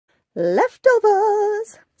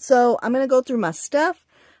leftovers. So I'm going to go through my stuff.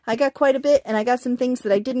 I got quite a bit, and I got some things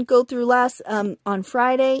that I didn't go through last on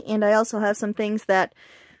Friday, and I also have some things that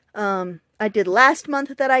I did last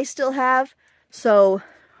month that I still have. So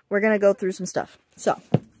we're going to go through some stuff. So,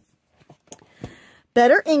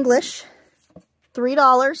 Better English,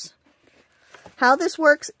 $3. How this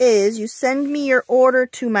works is you send me your order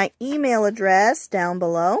to my email address down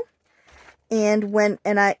below. And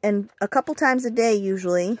a couple times a day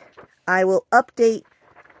usually, I will update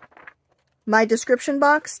my description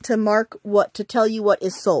box to tell you what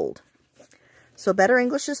is sold. So Better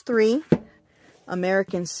English is $3.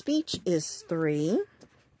 American Speech is $3.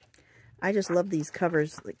 I just love these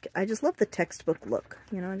covers. Like, I just love the textbook look.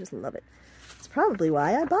 You know, I just love it. It's probably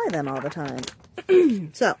why I buy them all the time.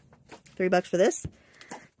 So, $3 for this.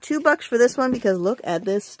 $2 for this one because look at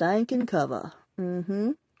this stinking cover.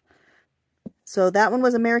 So that one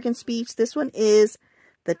was American Speech. This one is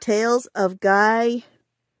The Tales of Guy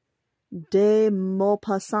de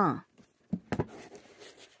Maupassant.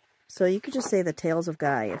 So you could just say The Tales of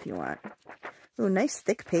Guy if you want. Oh, nice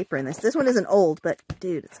thick paper in this. This one isn't old, but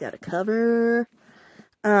dude, it's got a cover.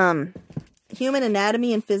 Human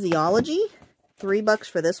Anatomy and Physiology. $3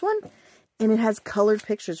 for this one. And it has colored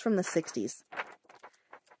pictures from the 60s.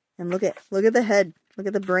 And look at the head. Look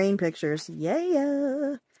at the brain pictures.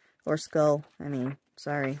 Yeah. Or skull. I mean,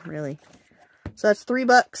 sorry, really. So that's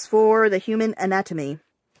 $3 for the Human Anatomy.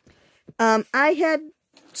 I had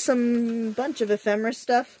some bunch of ephemera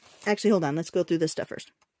stuff. Actually, hold on. Let's go through this stuff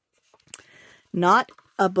first. Not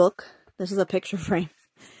a book. This is a picture frame.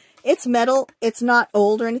 It's metal. It's not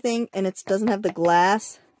old or anything, and it doesn't have the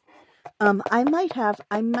glass. I might have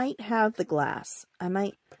the glass. I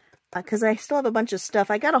might, because I still have a bunch of stuff.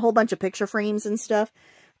 I got a whole bunch of picture frames and stuff.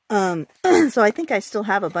 So I think I still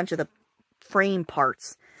have a bunch of the frame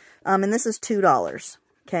parts. And this is $2,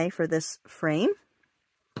 okay, for this frame.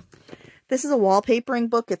 This is a wallpapering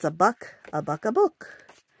book. It's a buck a book.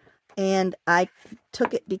 And I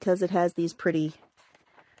took it because it has these pretty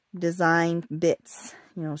design bits,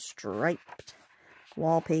 you know, striped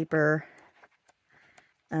wallpaper,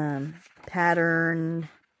 pattern.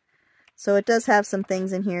 So it does have some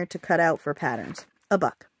things in here to cut out for patterns.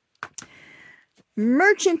 $1.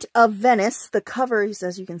 Merchant of Venice. The covers,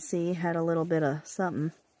 as you can see, had a little bit of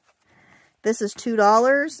something. This is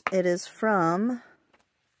 $2. It is from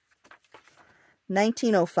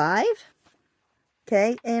 1905.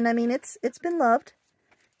 Okay, and I mean, it's been loved.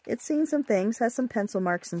 It's seen some things, has some pencil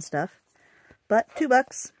marks and stuff. But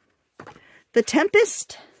 $2. The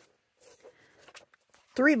Tempest,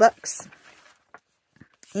 $3.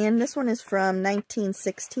 And this one is from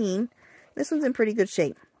 1916. This one's in pretty good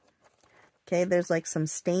shape. Okay, there's like some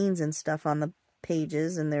stains and stuff on the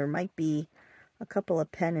pages, and there might be a couple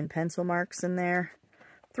of pen and pencil marks in there.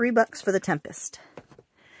 $3 for The Tempest.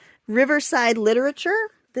 Riverside Literature.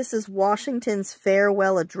 This is Washington's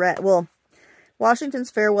Farewell Address. Well, Washington's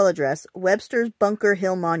Farewell Address, Webster's Bunker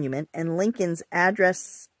Hill Monument, and Lincoln's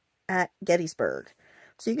Address at Gettysburg.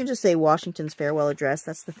 So you can just say Washington's Farewell Address.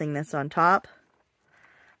 That's the thing that's on top.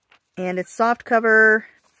 And it's soft cover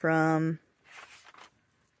from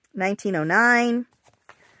 1909.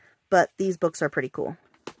 But these books are pretty cool.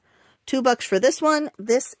 $2 for this one.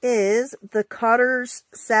 This is The Cotter's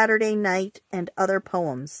Saturday Night and Other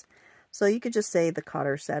Poems. So you could just say The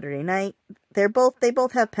Cotter's Saturday Night. They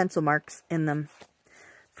both have pencil marks in them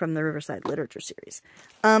from the Riverside Literature series.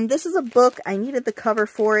 This is a book. I needed the cover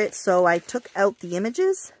for it, so I took out the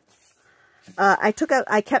images. I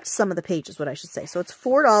kept some of the pages, what I should say. So it's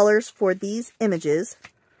 $4 for these images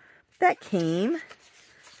that came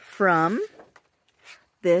from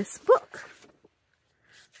this book.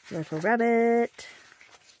 Little Rabbit.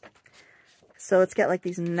 So it's got like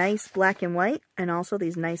these nice black and white and also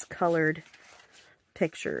these nice colored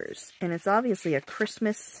pictures. And it's obviously a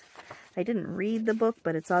Christmas. I didn't read the book,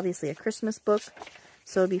 but it's obviously a Christmas book.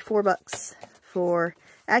 So it'd be $4 for...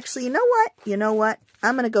 Actually, you know what? You know what?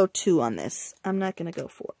 I'm going to go 2 on this. I'm not going to go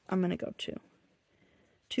 4. I'm going to go 2.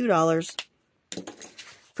 $2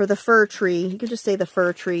 for the fir tree. You could just say the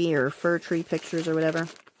fir tree or fir tree pictures or whatever.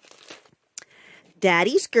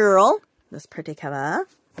 Daddy's Girl. This pretty cover.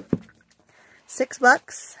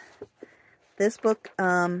 $6. This book,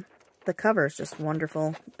 the cover is just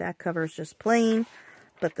wonderful. Back cover is just plain,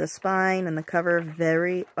 but the spine and the cover,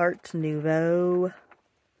 very Art Nouveau.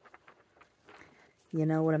 You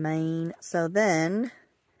know what I mean? So then,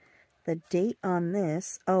 the date on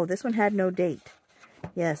this, oh, this one had no date.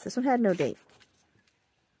 Yes, this one had no date.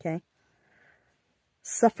 Okay.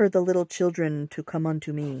 Suffer the little children to come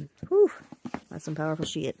unto me. Whew, that's some powerful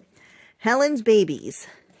shit. Helen's Babies.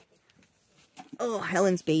 Oh,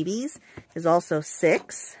 Helen's Babies is also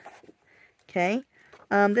 6. Okay.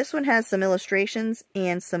 This one has some illustrations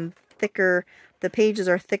and some thicker, the pages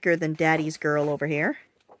are thicker than Daddy's Girl over here.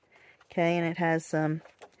 Okay, and it has some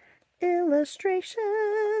illustrations.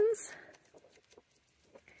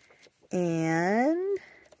 And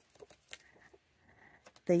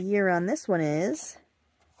the year on this one is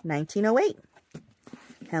 1908.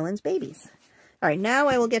 Helen's Babies. All right, now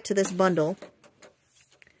I will get to this bundle.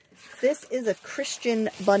 This is a Christian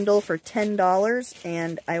bundle for $10,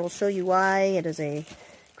 and I will show you why it is a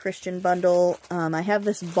Christian bundle. I have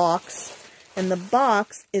this box, and the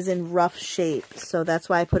box is in rough shape, so that's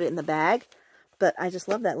why I put it in the bag. But I just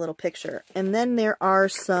love that little picture. And then there are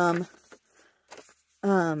some,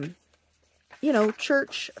 you know,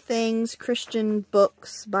 church things, Christian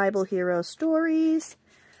books, Bible hero stories,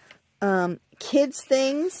 kids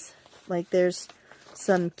things. Like there's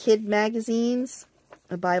some kid magazines,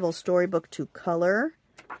 a Bible storybook to color.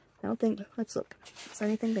 I don't think, let's look. Has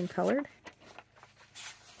anything been colored?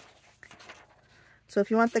 So if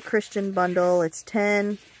you want the Christian bundle, it's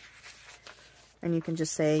 10. And you can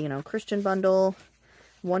just say, you know, Christian bundle,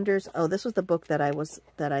 Wonders. Oh, this was the book that I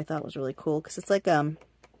thought was really cool, because it's like a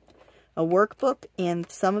workbook, and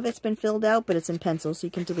some of it's been filled out, but it's in pencil, so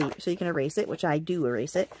you can delete, so you can erase it, which I do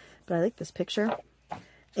erase it. But I like this picture.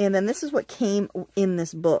 And then this is what came in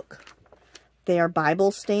this book. They are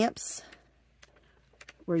Bible stamps,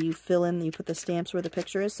 where you fill in, you put the stamps where the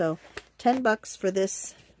picture is. So $10 for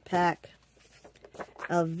this pack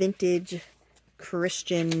of vintage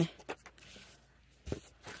Christian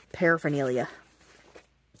paraphernalia.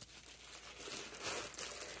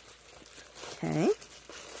 Okay.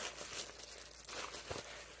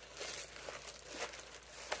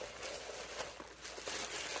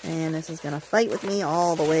 And this is going to fight with me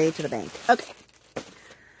all the way to the bank. Okay.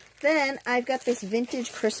 Then I've got this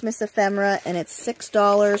vintage Christmas ephemera, and it's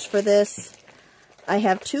 $6 for this. I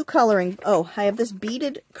have two coloring. Oh, I have this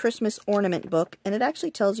beaded Christmas ornament book, and it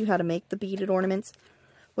actually tells you how to make the beaded ornaments,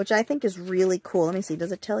 which I think is really cool. Let me see.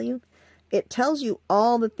 Does it tell you? It tells you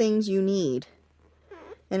all the things you need.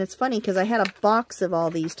 And it's funny because I had a box of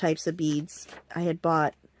all these types of beads. I had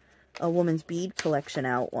bought a woman's bead collection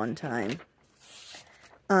out one time.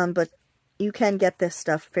 But you can get this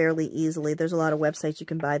stuff fairly easily. There's a lot of websites you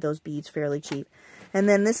can buy those beads fairly cheap. And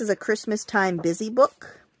then this is a Christmas time busy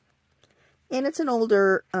book. And it's an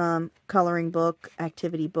older coloring book,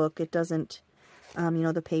 activity book. It doesn't, you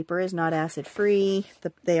know, the paper is not acid free.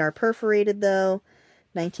 They are perforated though.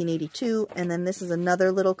 1982. And then this is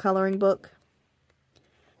another little coloring book.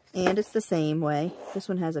 And it's the same way. This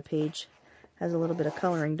one has a page, has a little bit of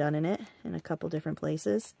coloring done in it in a couple different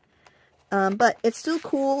places. But it's still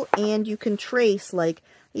cool, and you can trace, like,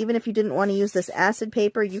 even if you didn't want to use this acid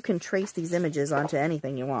paper, you can trace these images onto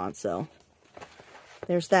anything you want, so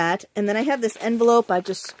there's that. And then I have this envelope. I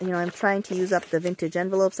just, you know, I'm trying to use up the vintage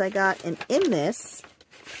envelopes I got, and in this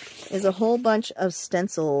is a whole bunch of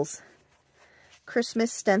stencils,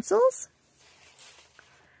 Christmas stencils,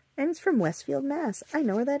 and it's from Westfield, Mass. I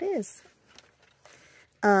know where that is.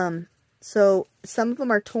 So some of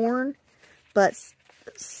them are torn,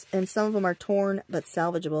 and some of them are torn but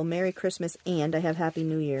salvageable. Merry Christmas, and I have Happy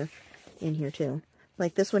New Year in here too.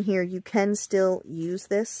 Like this one here, you can still use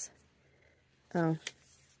this. Oh,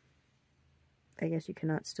 I guess you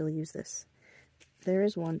cannot still use this. There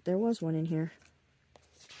is one. There was one in here.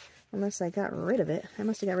 Unless I got rid of it. I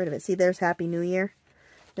must have got rid of it. See, there's Happy New Year.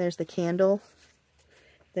 There's the candle.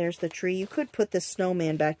 There's the tree. You could put this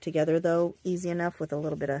snowman back together, though, easy enough with a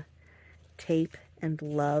little bit of tape and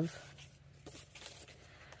love.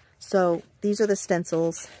 So, these are the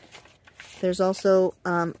stencils. There's also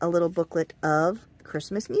a little booklet of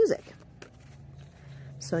Christmas music.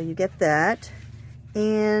 So, you get that.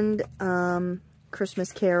 And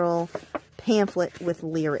Christmas Carol pamphlet with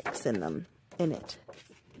lyrics in it.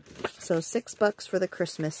 So, $6 for the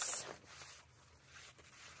Christmas.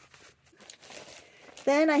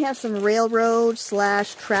 Then I have some railroad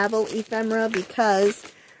 / travel ephemera because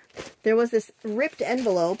there was this ripped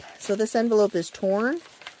envelope. So this envelope is torn,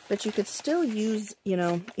 but you could still use, you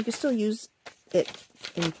know, you could still use it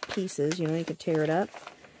in pieces. You know, you could tear it up.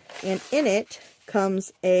 And in it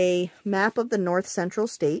comes a map of the North Central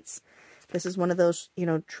states. This is one of those, you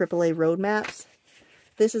know, AAA road maps.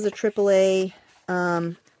 This is a AAA,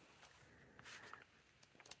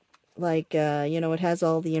 you know, it has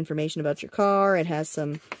all the information about your car. It has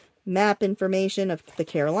some map information of the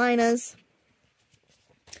Carolinas.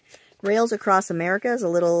 Rails Across America is a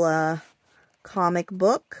little comic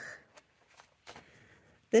book.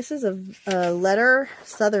 This is a letter,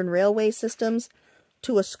 Southern Railway Systems,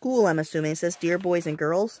 to a school, I'm assuming. It says, Dear Boys and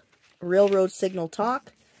Girls. Railroad Signal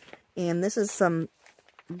Talk. And this is some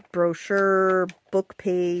brochure, book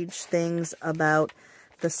page things about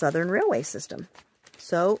the Southern Railway system.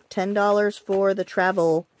 So, $10 for the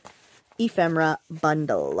travel ephemera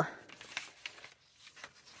bundle.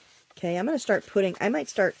 Okay, I might start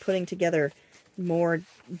putting together more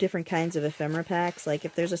different kinds of ephemera packs. Like,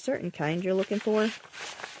 if there's a certain kind you're looking for,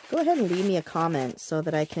 go ahead and leave me a comment so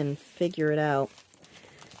that I can figure it out.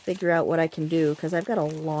 Figure out what I can do, because I've got a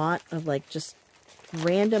lot of, like, just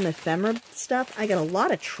random ephemera stuff. I got a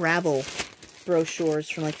lot of travel brochures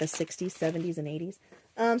from, like, the 60s, 70s, and 80s.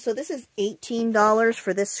 So this is $18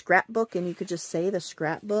 for this scrapbook, and you could just say the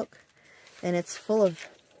scrapbook. And it's full of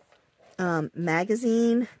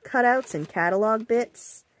magazine cutouts and catalog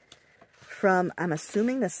bits from, I'm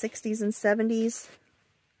assuming, the 60s and 70s.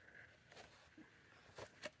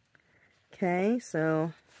 Okay,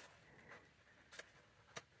 so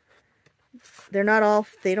they're not all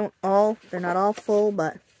full,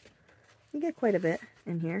 but you get quite a bit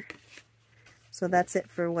in here. So that's it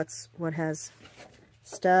for what has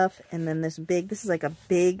stuff. And then this is like a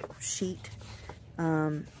big sheet.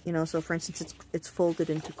 You know, so for instance, it's folded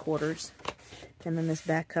into quarters. And then this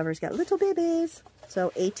back cover's got little babies.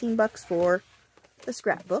 So $18 for the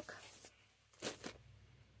scrapbook.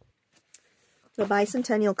 The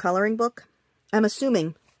bicentennial coloring book. I'm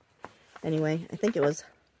assuming, anyway, I think it was,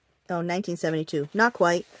 1972. Not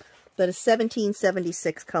quite, but a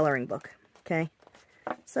 1776 coloring book. Okay.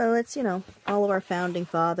 So it's, you know, all of our founding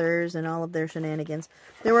fathers and all of their shenanigans.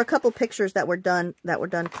 There were a couple pictures that were done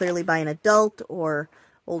clearly by an adult or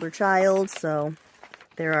older child, so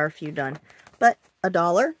there are a few done. But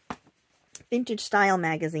 $1. Vintage Style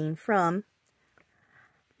magazine from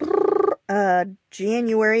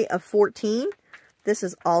January of 14. This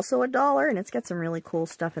is also $1, and it's got some really cool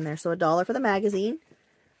stuff in there. So $1 for the magazine.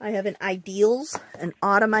 I have an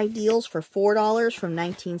Autumn Ideals for $4 from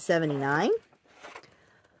 1979.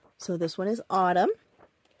 So this one is Autumn.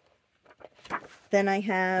 Then I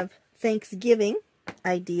have Thanksgiving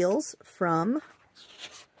Ideals from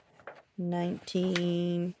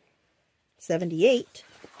 1978.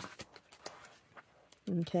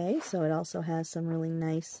 Okay, so it also has some really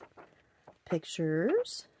nice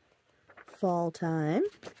pictures. Fall time.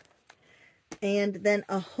 And then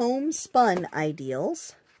a Homespun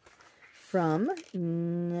Ideals from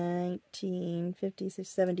 1956,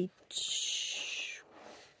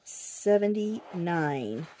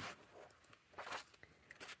 79.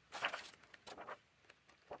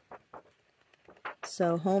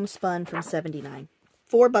 So Homespun from 79.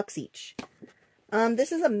 $4 each.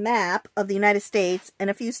 This is a map of the United States, and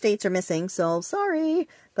a few states are missing, so sorry,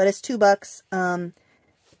 but it's $2.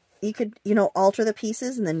 You could, you know, alter the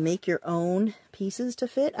pieces and then make your own pieces to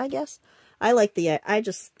fit, I guess. I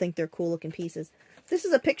just think they're cool looking pieces. This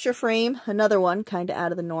is a picture frame, another one, kind of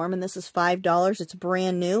out of the norm, and this is $5. It's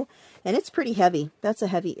brand new, and it's pretty heavy. It's a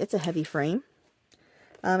heavy frame.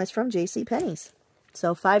 It's from JCPenney's.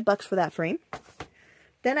 So $5 for that frame.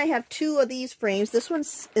 Then I have two of these frames. This one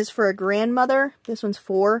is for a grandmother. This one's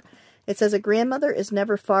 $4. It says, a grandmother is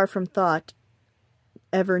never far from thought,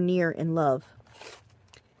 ever near in love.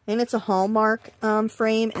 And it's a Hallmark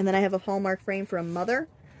frame. And then I have a Hallmark frame for a mother.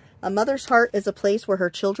 A mother's heart is a place where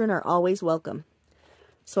her children are always welcome.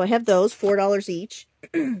 So I have those, $4 each.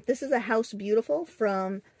 This is a House Beautiful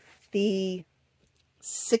from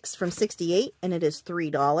 68, and it is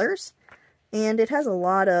 $3. And it has a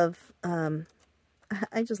lot of, I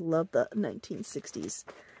just love the 1960s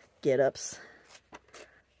get-ups,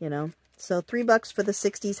 you know. So $3 for the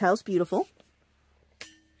 60s House Beautiful.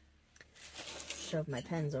 Shove my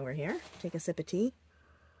pens over here. Take a sip of tea.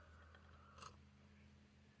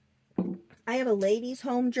 I have a ladies'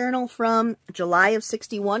 home journal from July of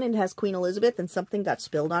 61, and it has Queen Elizabeth, and something got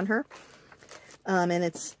spilled on her. And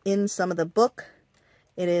it's in some of the book.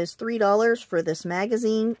 It is $3 for this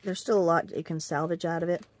magazine. There's still a lot you can salvage out of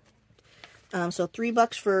it. So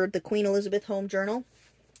 $3 for the Queen Elizabeth home journal.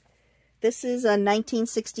 This is a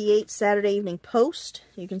 1968 Saturday Evening Post.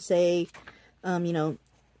 You can say, you know,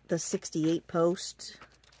 the 68 Post,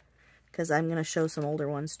 because I'm going to show some older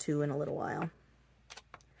ones too in a little while.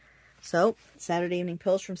 So, Saturday Evening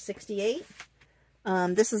Post from 68.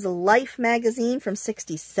 This is a Life magazine from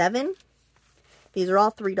 67. These are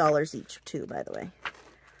all $3 each too, by the way.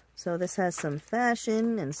 So this has some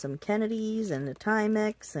fashion and some Kennedys and a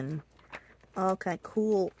Timex and all kind of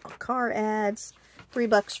cool car ads.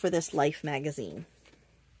 $3 for this Life magazine.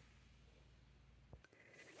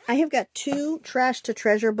 I have got two Trash to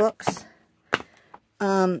Treasure books.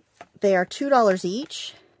 They are $2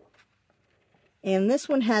 each. And this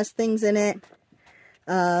one has things in it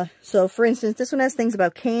So for instance, this one has things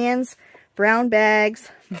about cans, brown bags,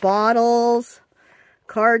 bottles,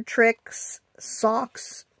 card tricks,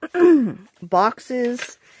 socks,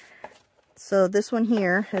 boxes. So this one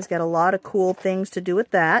here has got a lot of cool things to do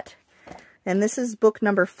with that. And this is book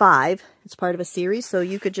number 5. It's part of a series, so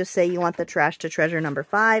you could just say you want the Trash to Treasure number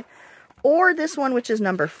 5. Or this one, which is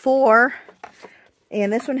number 4.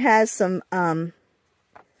 And this one has some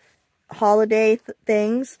holiday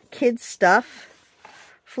things, kids stuff,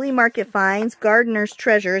 flea market finds, gardener's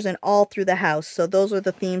treasures, and all through the house. So those are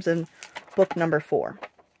the themes in book number 4.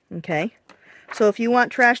 Okay? So if you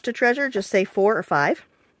want Trash to Treasure, just say 4 or 5.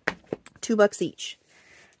 $2 each.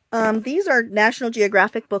 These are National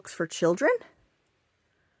Geographic books for children.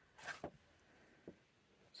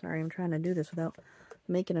 Sorry, I'm trying to do this without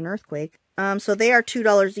making an earthquake. So they are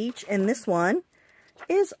 $2 each, and this one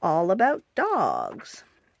is all about dogs.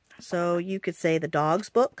 So you could say the Dogs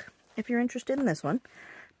book, if you're interested in this one.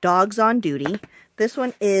 Dogs on Duty. This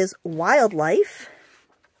one is Wildlife.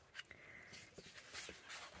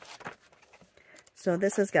 So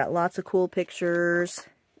this has got lots of cool pictures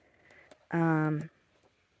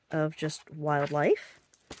of just wildlife.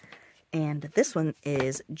 And this one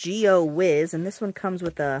is Geo Whiz, and this one comes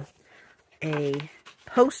with a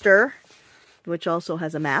poster, which also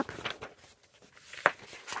has a map.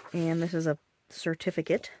 And this is a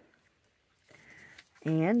certificate.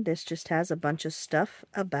 And this just has a bunch of stuff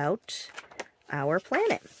about our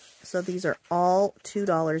planet. So these are all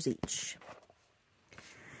 $2 each.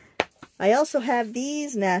 I also have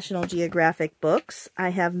these National Geographic books. I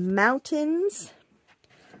have Mountains.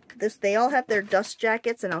 They all have their dust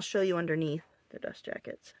jackets, and I'll show you underneath the dust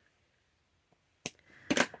jackets.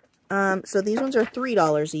 So these ones are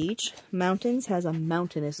 $3 each. Mountains has a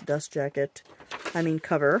mountainous dust jacket.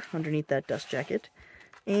 Cover underneath that dust jacket.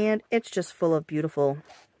 And it's just full of beautiful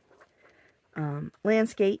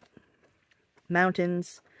landscape,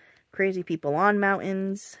 mountains, crazy people on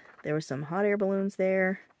mountains. There were some hot air balloons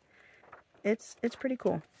there. It's pretty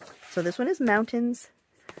cool. So this one is Mountains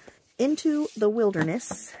into the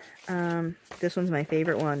Wilderness. This one's my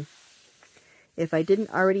favorite one. If I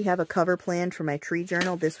didn't already have a cover planned for my tree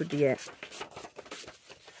journal, this would be it.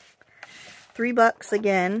 $3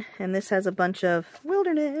 again, and this has a bunch of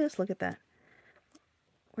wilderness. Look at that.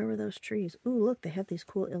 Where were those trees? Ooh, look, they have these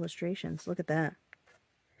cool illustrations. Look at that.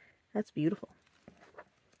 That's beautiful.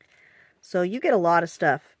 So you get a lot of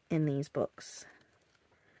stuff in these books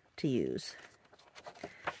to use.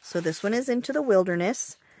 So this one is Into the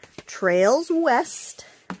Wilderness. Trails West,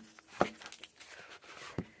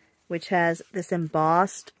 which has this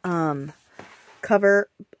embossed cover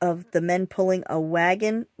of the men pulling a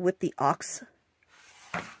wagon with the ox,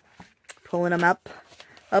 pulling them up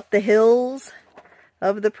the hills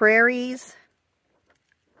of the prairies.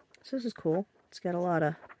 So this is cool. It's got a lot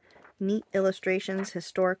of neat illustrations,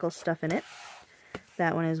 historical stuff in it.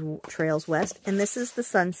 That one is Trails West, and this is the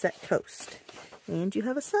Sunset Coast. And you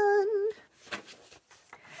have a sun.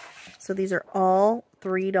 So these are all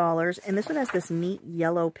 $3, and this one has this neat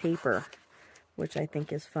yellow paper, which I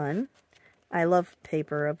think is fun. I love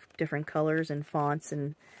paper of different colors and fonts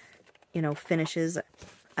and, finishes.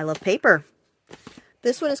 I love paper.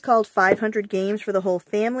 This one is called 500 Games for the Whole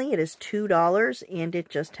Family. It is $2, and it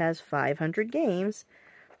just has 500 games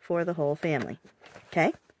for the whole family.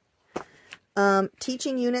 Okay.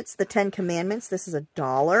 Teaching Units, the 10 Commandments. This is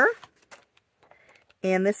 $1.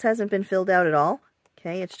 And this hasn't been filled out at all.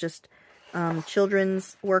 Okay, it's just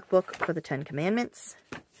children's workbook for the 10 Commandments.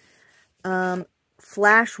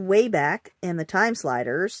 Flash Wayback and the Time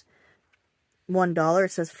Sliders, $1.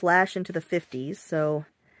 It says Flash into the 50s, so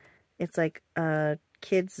it's like a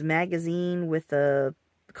kids magazine with a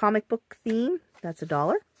comic book theme. That's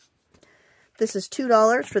 $1. This is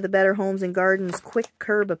 $2 for the Better Homes and Gardens Quick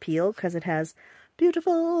Curb Appeal, because it has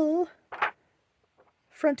beautiful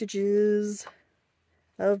frontages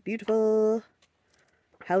of beautiful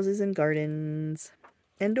houses and gardens,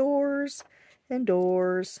 and doors, and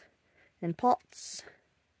doors, and pots,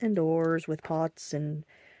 and doors with pots, and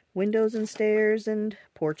windows and stairs and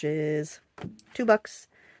porches. $2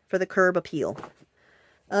 for the curb appeal.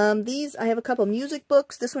 These, I have a couple music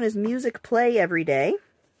books. This one is Music Play Every Day,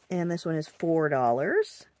 and this one is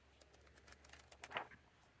 $4.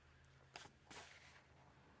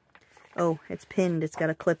 Oh, it's pinned. It's got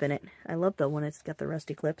a clip in it. I love the one it's got the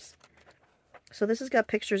rusty clips. So this has got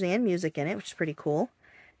pictures and music in it, which is pretty cool.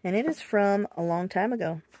 And it is from a long time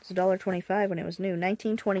ago. It's $1.25 when it was new.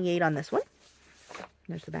 1928 on this one.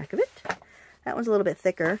 There's the back of it. That one's a little bit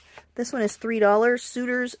thicker. This one is $3.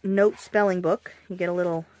 Suiter's Note Spelling Book. You get a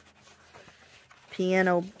little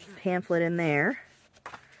piano pamphlet in there.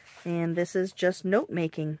 And this is just note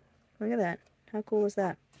making. Look at that. How cool is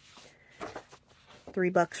that?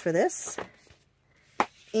 $3 for this.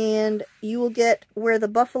 And you will get Where the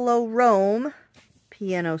Buffalo Roam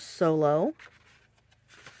piano solo.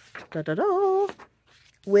 Da da da.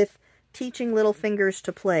 With Teaching Little Fingers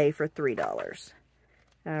to Play for $3.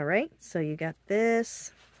 Alright, so you got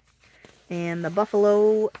this. And the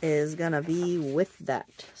buffalo is going to be with that.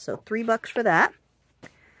 So $3 for that.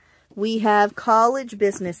 We have College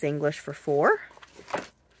Business English for $4.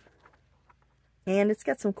 And it's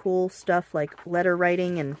got some cool stuff like letter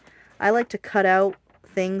writing. And I like to cut out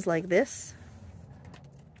things like this.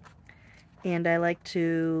 And I like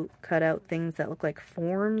to cut out things that look like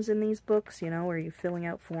forms in these books, you know, where you're filling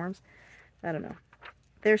out forms. I don't know.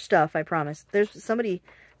 There's stuff, I promise. There's somebody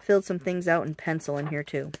filled some things out in pencil in here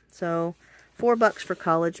too. So $4 for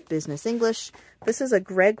College Business English. This is a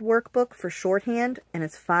Greg workbook for shorthand, and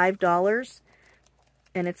it's $5.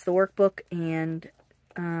 And it's the workbook, and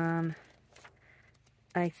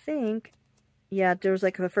I think, yeah, there was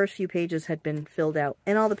like the first few pages had been filled out.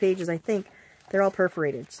 And all the pages, I think, they're all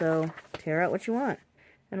perforated. So tear out what you want.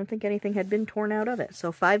 I don't think anything had been torn out of it.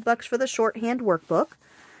 So $5 for the shorthand workbook.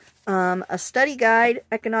 A study guide,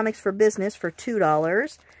 Economics for Business, for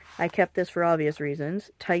 $2. I kept this for obvious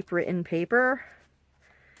reasons. Typewritten paper.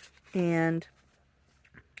 And,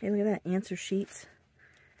 hey, look at that. Answer sheets.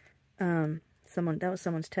 That was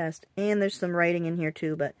someone's test. And there's some writing in here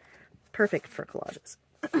too, but perfect for collages.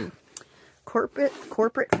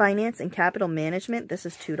 Corporate Finance and Capital Management. This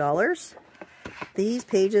is $2. These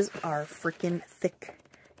pages are freaking thick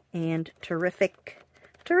and terrific.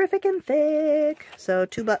 Terrific and thick. So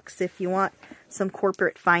 $2 if you want some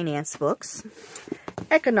corporate finance books.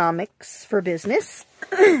 Economics for Business.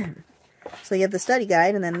 So you have the study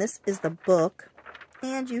guide, and then this is the book.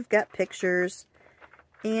 And you've got pictures.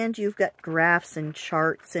 And you've got graphs and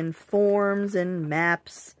charts and forms and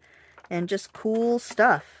maps. And just cool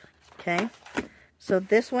stuff. Okay. So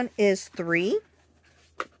this one is $3.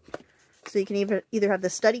 So you can either have the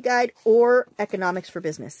study guide or Economics for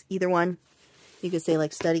Business. Either one. You could say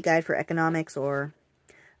like study guide for economics, or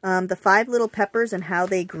the 5 Little Peppers and How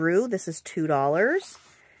They Grew. This is $2.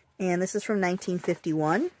 And this is from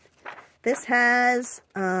 1951. This has,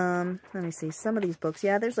 let me see, some of these books.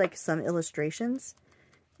 Yeah, there's like some illustrations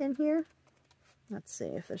in here. Let's see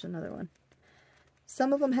if there's another one.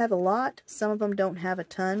 Some of them have a lot. Some of them don't have a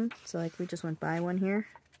ton. So like we just went by one here.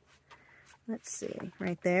 Let's see,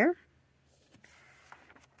 right there.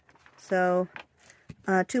 So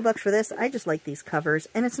 $2 for this. I just like these covers.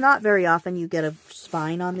 And it's not very often you get a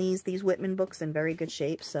spine on these Whitman books in very good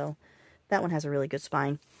shape. So that one has a really good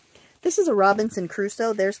spine. This is a Robinson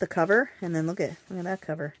Crusoe. There's the cover. And then look at that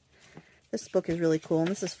cover. This book is really cool. And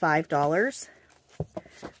this is $5.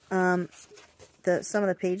 Some of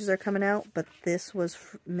the pages are coming out. But this was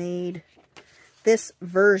made. This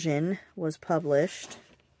version was published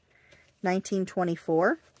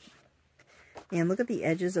 1924. And look at the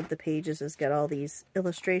edges of the pages. It's got all these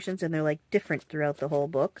illustrations, and they're like different throughout the whole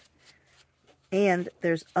book. And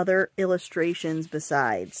there's other illustrations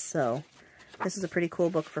besides. So this is a pretty cool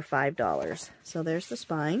book for $5. So there's the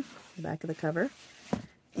spine, the back of the cover.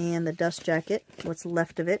 And the dust jacket, what's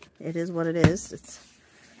left of it. It is what it is. It's,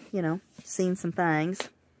 you know, seen some things.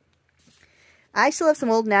 I still have some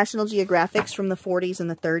old National Geographics from the 40s and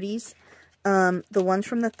the 30s. The ones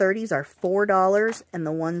from the 30s are $4, and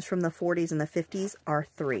the ones from the 40s and the 50s are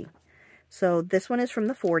 $3. So this one is from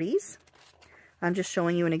the 40s. I'm just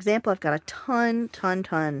showing you an example. I've got a ton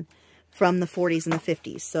from the 40s and the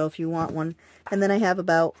 50s. So if you want one, and then I have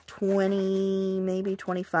about 20, maybe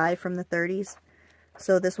 25 from the 30s.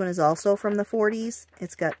 So this one is also from the 40s.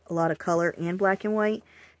 It's got a lot of color and black and white.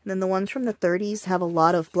 And then the ones from the 30s have a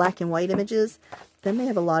lot of black and white images. Then they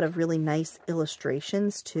have a lot of really nice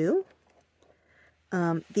illustrations too.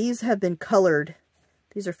 These have been colored.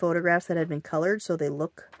 These are photographs that had been colored, so they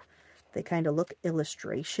kind of look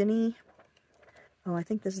illustration-y. Oh, I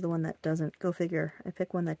think this is the one that doesn't. Go figure. I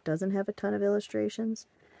picked one that doesn't have a ton of illustrations,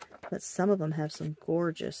 but some of them have some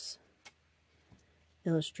gorgeous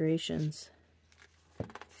illustrations.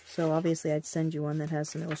 So obviously I'd send you one that has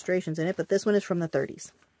some illustrations in it, but this one is from the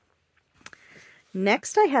 30s.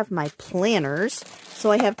 Next, I have my planners.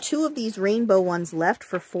 So I have 2 of these rainbow ones left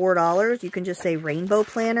for $4. You can just say rainbow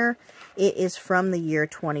planner. It is from the year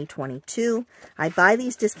 2022. I buy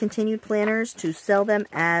these discontinued planners to sell them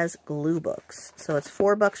as glue books. So it's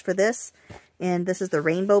 $4 for this. And this is the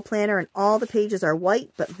rainbow planner. And all the pages are white,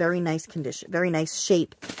 but very nice condition, very nice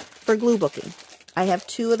shape for glue booking. I have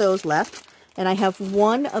 2 of those left. And I have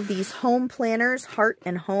one of these home planners, Heart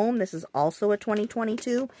and Home. This is also a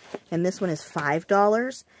 2022. And this one is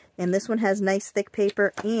 $5. And this one has nice thick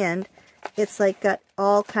paper. And it's like got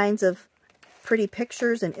all kinds of pretty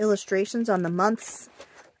pictures and illustrations on the months.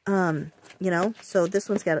 You know, so this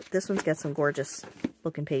one's got some gorgeous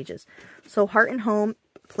looking pages. So Heart and Home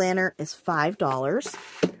planner is $5.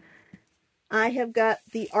 I have got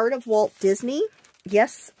the Art of Walt Disney.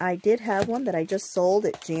 Yes, I did have one that I just sold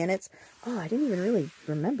at Janet's. Oh, I didn't even really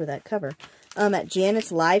remember that cover. At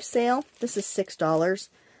Janet's live sale. This is $6.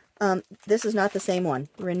 This is not the same one.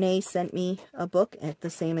 Renee sent me a book, the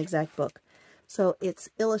same exact book. So it's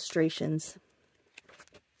illustrations.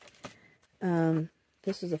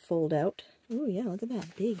 This is a fold out. Oh yeah, look at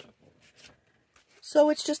that, big. So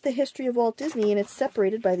it's just the history of Walt Disney, and it's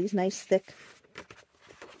separated by these nice thick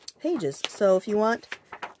pages. So if you want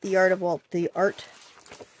the Art of Walt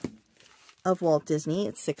Disney,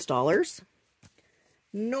 it's $6.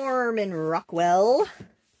 Norman Rockwell,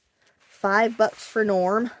 $5 for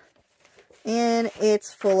Norm, and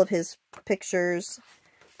it's full of his pictures.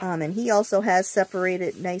 And he also has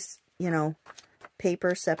separated nice, you know,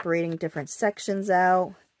 paper separating different sections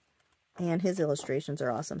out, and his illustrations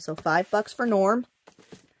are awesome. So $5 for Norm.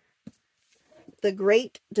 The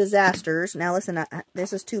Great Disasters. Now listen,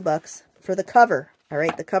 this is $2 for the cover. All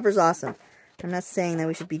right, the cover's awesome. I'm not saying that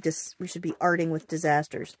we should be arting with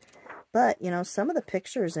disasters, but you know, some of the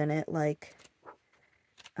pictures in it, like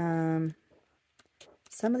some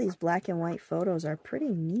of these black and white photos are pretty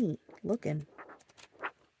neat looking.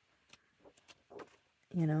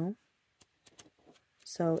 You know.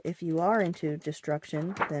 So if you are into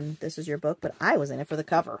destruction, then this is your book. But I was in it for the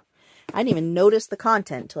cover. I didn't even notice the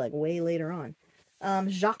content until like way later on.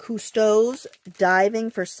 Jacques Cousteau's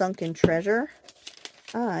Diving for Sunken Treasure.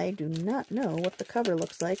 I do not know what the cover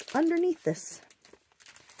looks like underneath this.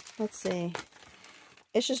 Let's see.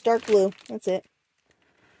 It's just dark blue. That's it.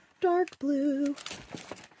 Dark blue.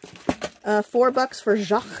 $4 for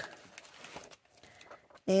Jacques.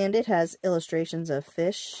 And it has illustrations of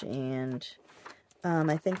fish and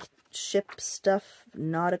I think ship stuff,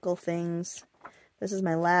 nautical things. This is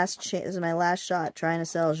my last shot trying to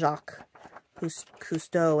sell Jacques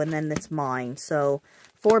Cousteau, and then it's mine. So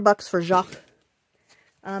 $4 for Jacques.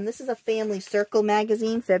 This is a Family Circle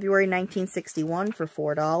magazine, February 1961, for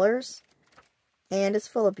 $4. And it's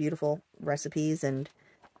full of beautiful recipes and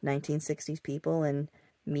 1960s people and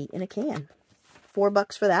meat in a can.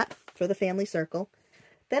 $4 for that, for the Family Circle.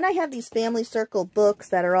 Then I have these Family Circle books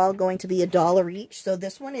that are all going to be $1 each. So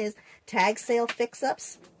this one is Tag Sale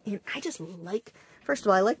Fix-Ups. And I just like, first of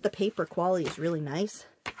all, I like the paper quality. It's really nice.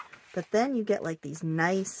 But then you get like these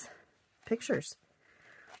nice pictures.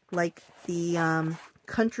 Like the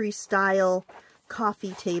country style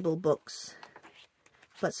coffee table books.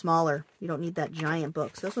 But smaller. You don't need that giant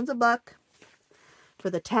book. So this one's $1 for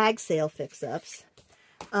the Tag Sale Fix-Ups.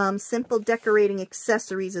 Simple Decorating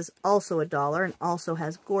Accessories is also $1 and also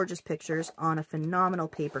has gorgeous pictures on a phenomenal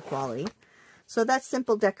paper quality. So that's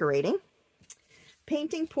Simple Decorating.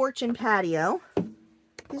 Painting Porch and Patio.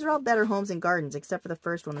 These are all Better Homes and Gardens, except for the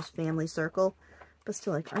first one was Family Circle. But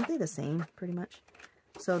still, like, aren't they the same, pretty much?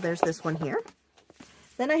 So there's this one here.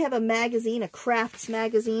 Then I have a magazine, a crafts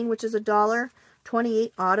magazine, which is $1.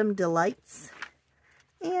 28 Autumn Delights.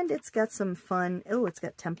 And it's got some fun, oh, it's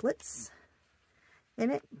got templates in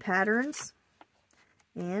it, patterns,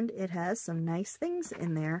 and it has some nice things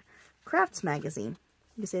in there. Crafts magazine.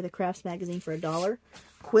 You can say the crafts magazine for $1.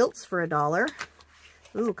 Quilts for $1.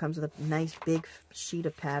 Ooh, comes with a nice big sheet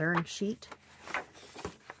of pattern sheet.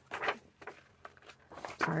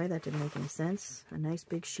 Sorry, that didn't make any sense. A nice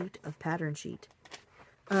big sheet of pattern sheet.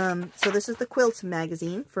 So this is the Quilts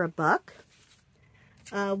magazine for $1.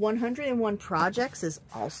 101 Projects is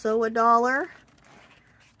also $1.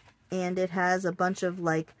 And it has a bunch of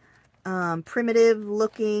like primitive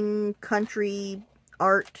looking country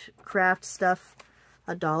art craft stuff.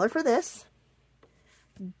 $1 for this.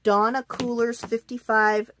 Donna Cooler's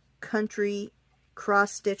 55 country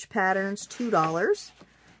cross stitch patterns, $2.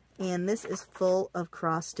 And this is full of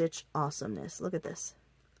cross stitch awesomeness. Look at this.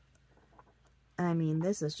 I mean,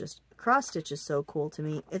 this is just, cross stitch is so cool to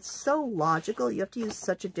me. It's so logical. You have to use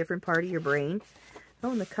such a different part of your brain.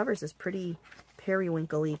 Oh, and the cover's this pretty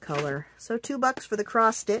periwinkle-y color. So $2 for the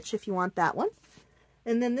cross stitch if you want that one.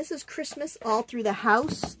 And then this is Christmas All Through the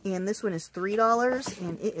House, and this one is $3,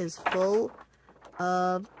 and it is full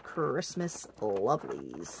of Christmas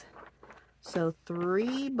lovelies. So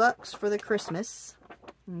 $3 for the Christmas.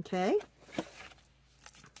 Okay.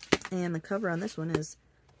 And the cover on this one is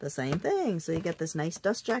the same thing. So you get this nice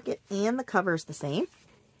dust jacket, and the cover is the same.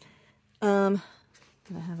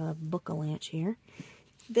 I have a book-a-lanch here.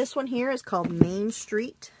 This one here is called Main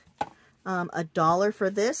Street. $1 for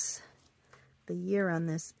this. The year on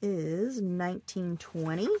this is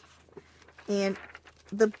 1920. And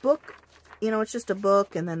the book, you know, it's just a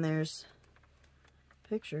book, and then there's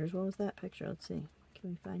pictures. What was that picture? Let's see.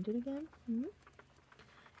 Can we find it again?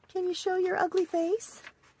 Can you show your ugly face?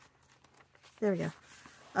 There we go.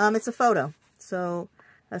 It's a photo. So,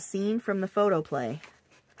 a scene from the photo play.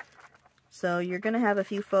 So, you're going to have a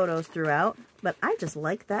few photos throughout, but I just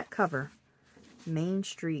like that cover. Main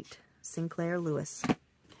Street, Sinclair Lewis.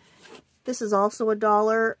 This is also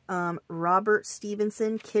 $1. Robert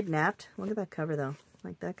Stevenson, Kidnapped. Look at that cover, though.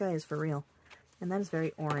 Like, that guy is for real. And that is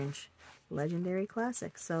very orange. Legendary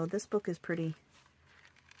classic. So, this book is pretty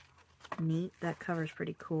neat. That cover is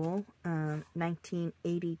pretty cool.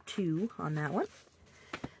 1982 on that one.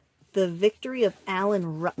 The Victory of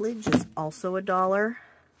Alan Rutledge is also $1.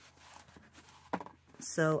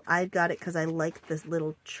 So I got it because I like this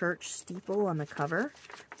little church steeple on the cover.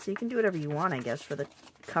 So you can do whatever you want, I guess, for the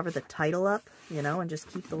cover the title up, you know, and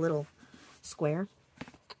just keep the little square.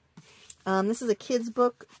 This is a kid's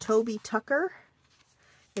book, Toby Tucker.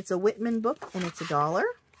 It's a Whitman book, and it's $1.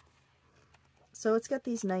 So it's got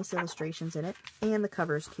these nice illustrations in it, and the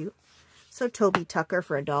cover is cute. So Toby Tucker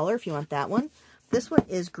for $1 if you want that one. This one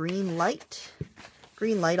is Green Light.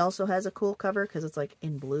 Green Light also has a cool cover because it's like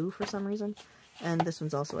in blue for some reason. And this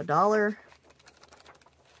one's also $1.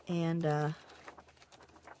 And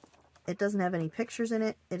it doesn't have any pictures in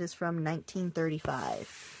it. It is from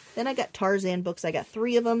 1935. Then I got Tarzan books. I got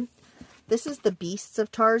 3 of them. This is The Beasts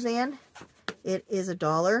of Tarzan. It is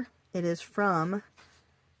 $1. It is from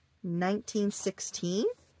 1916.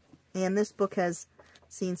 And this book has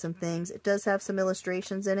seen some things. It does have some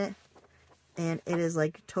illustrations in it. And it is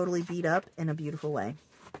like totally beat up in a beautiful way.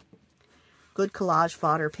 Good collage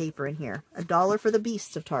fodder paper in here. $1 for The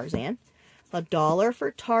Beasts of Tarzan. $1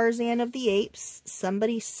 for Tarzan of the Apes.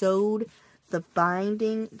 Somebody sewed the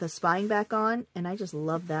binding, the spine back on, and I just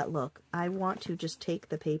love that look. I want to just take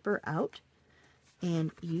the paper out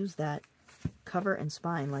and use that cover and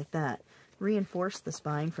spine like that. Reinforce the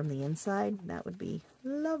spine from the inside. That would be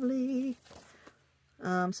lovely.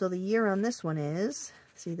 So the year on this one is,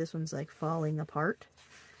 see, this one's like falling apart,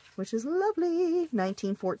 which is lovely.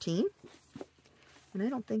 1914. And I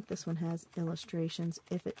don't think this one has illustrations.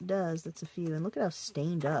 If it does, that's a few. And look at how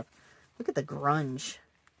stained up. Look at the grunge.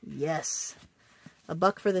 Yes.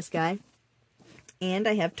 $1 for this guy. And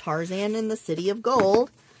I have Tarzan in the City of Gold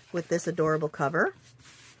with this adorable cover.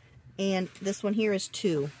 And this one here is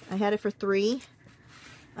 $2. I had it for $3.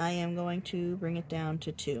 I am going to bring it down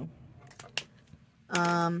to $2.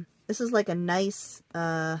 This is like a nice,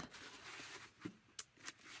 you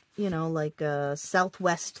know, like a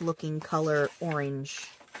Southwest looking color orange.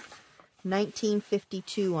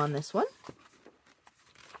 1952 on this one.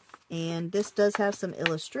 And this does have some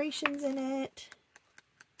illustrations in it.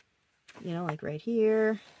 You know, like right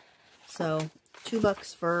here. So,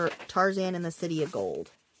 $2 for Tarzan in the City of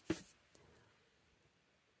Gold.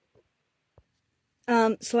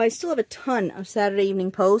 So I still have a ton of Saturday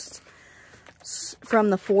Evening Post from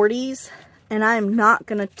the 40s. And I'm not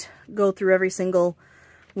going to go through every single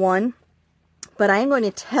one. But I am going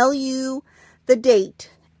to tell you the date.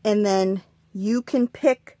 And then you can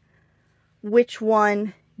pick which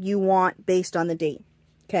one you want based on the date.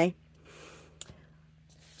 Okay?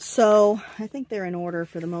 So, I think they're in order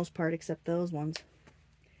for the most part, except those ones.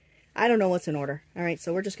 I don't know what's in order. Alright,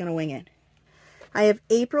 so we're just going to wing it. I have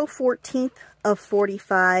April 14th of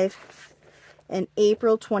 45 and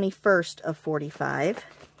April 21st of 45.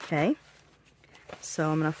 Okay. So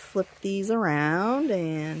I'm going to flip these around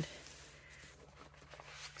and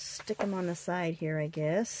stick them on the side here, I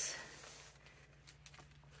guess.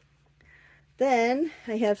 Then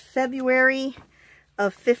I have February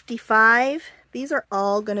of 55. These are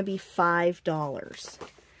all going to be $5.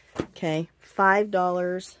 Okay,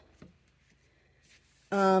 $5.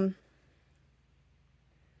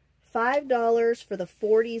 $5 for the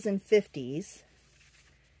 40s and 50s.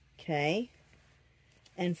 Okay.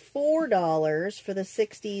 And $4 for the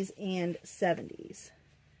 60s and 70s.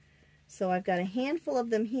 So I've got a handful of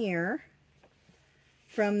them here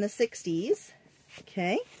from the 60s.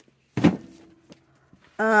 Okay.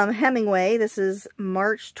 Hemingway, this is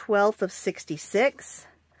March 12th of 66.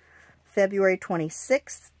 February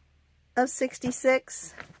 26th of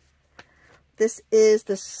 66. This is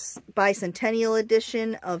the bicentennial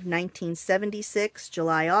edition of 1976,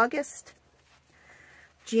 July, August.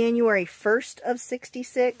 January 1st of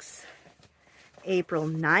 66. April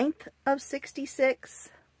 9th of 66.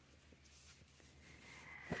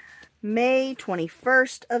 May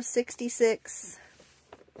 21st of 66.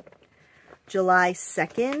 July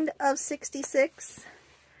 2nd of 66,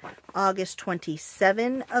 August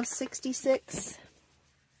 27 of 66,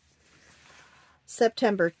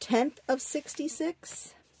 September 10th of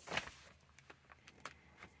 66,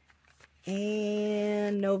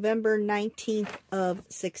 and November 19th of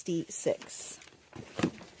 66.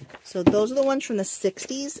 So those are the ones from the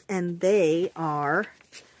 60s, and they are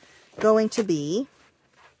going to be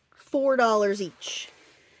 $4 each.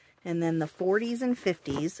 And then the 40s and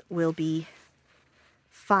 50s will be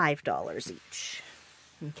 $5 each.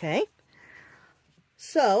 Okay?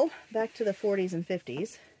 So, back to the 40s and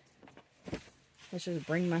 50s. Let's just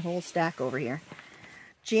bring my whole stack over here.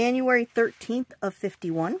 January 13th of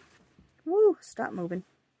 51. Woo, stop moving.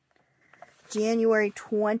 January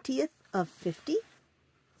 20th of 50.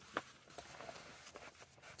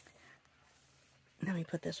 Let me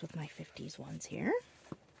put this with my 50s ones here.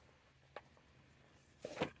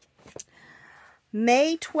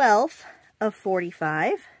 May 12th of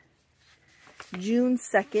 45. June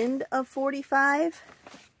 2nd of 45.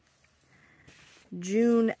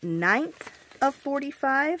 June 9th of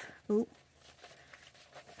 45. Ooh.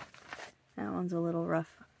 That one's a little rough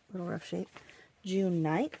shape. June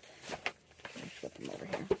 9th. Let me flip them over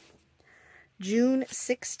here. June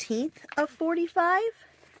 16th of 45.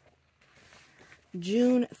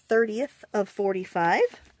 June 30th of 45.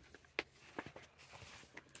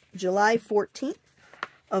 July 14th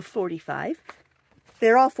of 45.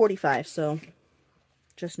 They're all 45, so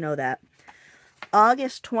just know that.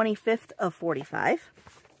 August 25th of 45.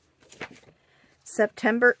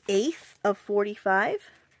 September 8th of 45.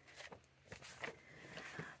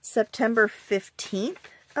 September 15th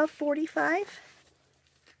of 45.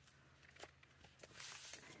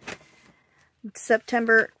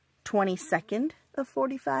 September 22nd of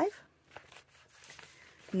 45.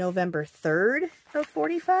 November 3rd of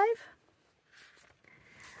 45.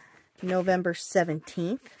 November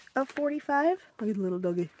 17th of 45. Look at the little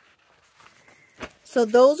doggy. So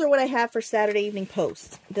those are what I have for Saturday Evening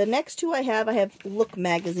Post. The next two I have Look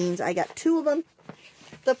magazines. I got 2 of them.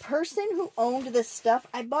 The person who owned this stuff,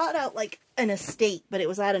 I bought out like an estate, but it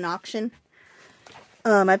was at an auction.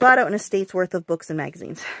 I bought out an estate's worth of books and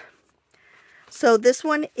magazines. So this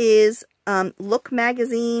one is Look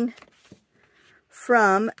magazine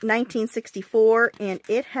from 1964, and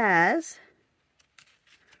it has,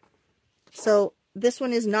 so this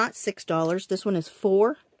one is not $6, this one is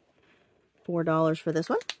 $4 for this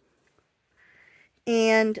one.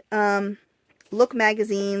 And Look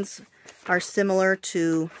magazines are similar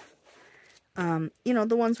to, you know,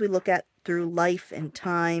 the ones we look at through Life and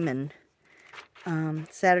Time and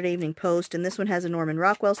Saturday Evening Post, and this one has a Norman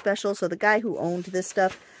Rockwell special, so the guy who owned this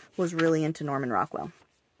stuff was really into Norman Rockwell.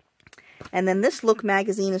 And then this Look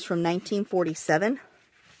magazine is from 1947.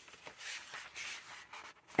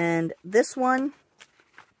 And this one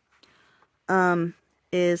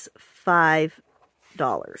is $5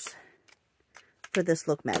 for this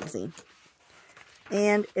Look magazine.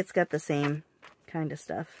 And it's got the same kind of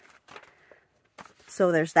stuff.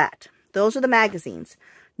 So there's that. Those are the magazines.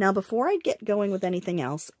 Now before I get going with anything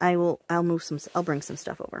else, I'll bring some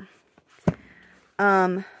stuff over.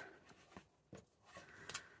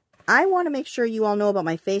 I want to make sure you all know about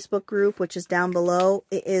my Facebook group, which is down below.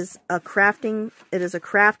 It is a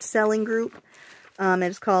craft selling group. It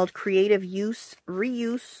is called Creative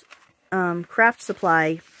Reuse Craft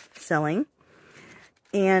Supply Selling.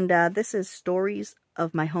 And this is Stories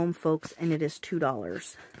of My Home Folks, and it is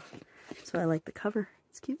 $2. So I like the cover.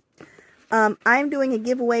 It's cute. I'm doing a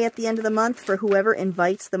giveaway at the end of the month for whoever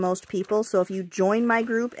invites the most people. So if you join my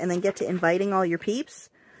group and then get to inviting all your peeps,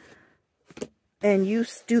 and you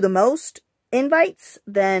do the most invites,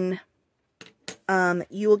 then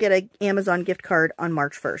you will get an Amazon gift card on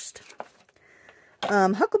March 1st.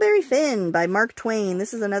 Huckleberry Finn by Mark Twain.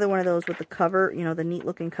 This is another one of those with the cover, you know, the neat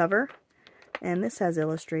looking cover. And this has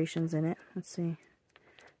illustrations in it. Let's see.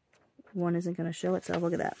 One isn't going to show itself.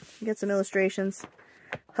 Look at that. You get some illustrations.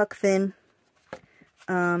 Huck Finn.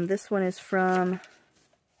 This one is from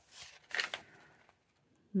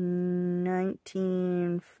 39.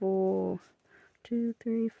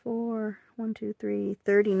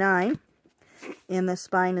 And the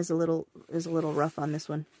spine is a little rough on this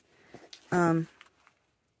one.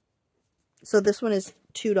 So this one is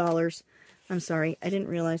 $2. I'm sorry, I didn't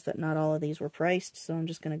realize that not all of these were priced, so I'm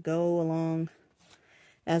just going to go along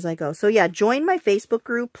as I go. So yeah, join my Facebook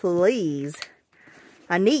group, please.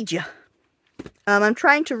 I need you. I'm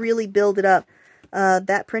trying to really build it up.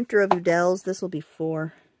 That printer of Udell's, this will be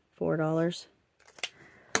 $4.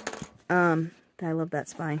 I love that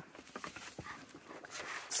spine.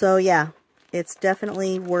 So yeah, It's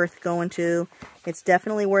definitely worth going to. It's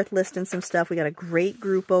definitely worth listing some stuff. We got a great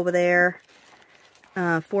group over there.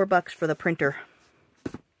 $4 for the printer.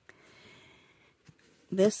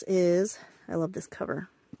 This is, I love this cover.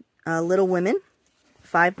 Little Women.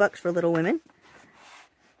 $5 for Little Women.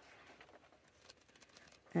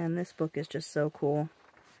 And this book is just so cool.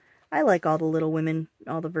 I like all the Little Women,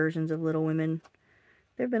 all the versions of Little Women.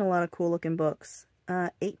 There have been a lot of cool looking books.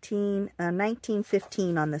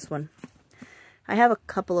 1915 on this one. I have a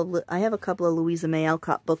couple of Louisa May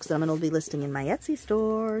Alcott books that I'm going to be listing in my Etsy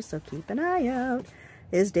store, so keep an eye out.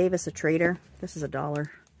 Is Davis a traitor? This is $1,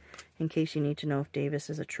 in case you need to know if Davis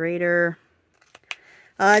is a traitor.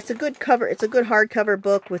 It's a good cover. It's a good hardcover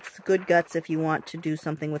book with good guts if you want to do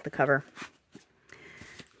something with the cover.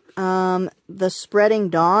 The Spreading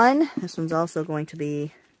Dawn. This one's also going to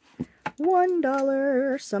be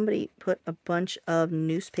 $1. Somebody put a bunch of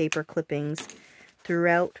newspaper clippings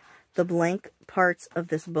throughout the blank parts of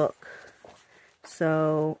this book.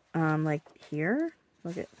 So, like here,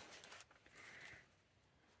 look at,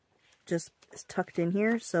 just tucked in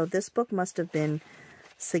here. So this book must have been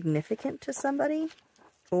significant to somebody,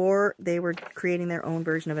 or they were creating their own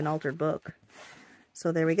version of an altered book.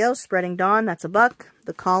 So there we go. Spreading Dawn, that's $1.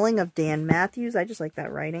 The Calling of Dan Matthews. I just like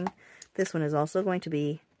that writing. This one is also going to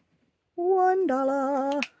be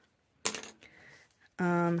 $1.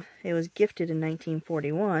 It was gifted in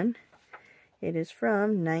 1941. It is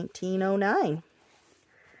from 1909.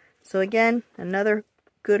 So again, another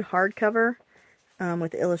good hardcover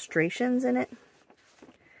with illustrations in it.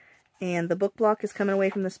 And the book block is coming away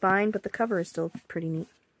from the spine, but the cover is still pretty neat.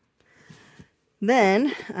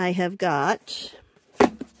 Then I have got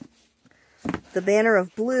The Banner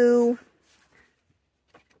of Blue.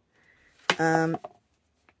 I'll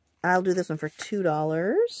do this one for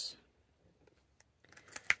 $2.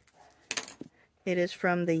 It is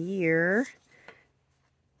from the year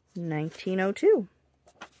 1902.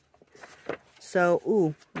 So,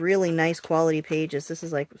 ooh, really nice quality pages. This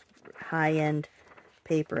is like high-end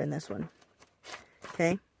paper in this one.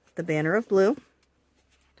 Okay, The Banner of Blue.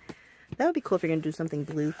 That would be cool if you're going to do something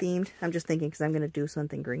blue themed. I'm just thinking because I'm going to do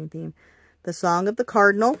something green themed. The Song of the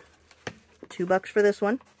Cardinal. $2 for this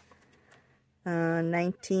one.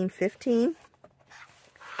 1915.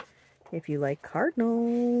 If you like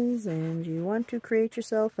cardinals and you want to create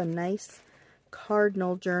yourself a nice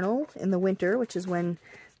cardinal journal in the winter, which is when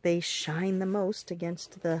they shine the most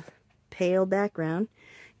against the pale background,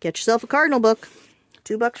 get yourself a cardinal book.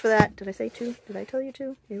 $2 for that. Did I say 2? Did I tell you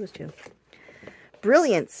 2? It was 2.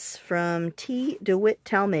 Brilliance from T. DeWitt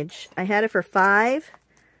Talmage. I had it for $5.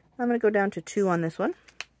 I'm going to go down to 2 on this one.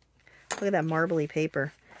 Look at that marbly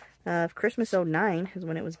paper. Christmas '09 is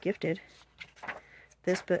when it was gifted.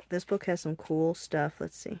 This book has some cool stuff.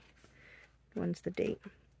 Let's see. When's the date?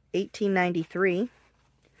 1893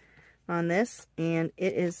 on this. And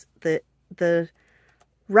it is, the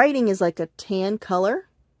writing is like a tan color,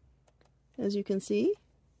 as you can see.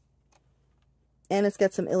 And it's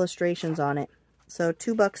got some illustrations on it. So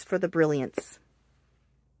 $2 for the Brilliance.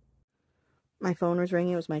 My phone was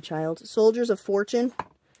ringing. It was my child. Soldiers of Fortune.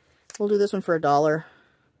 We'll do this one for $1.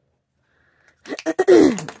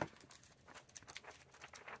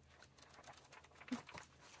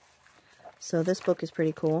 So this book is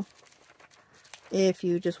pretty cool. If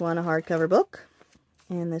you just want a hardcover book,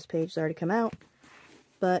 and this page has already come out,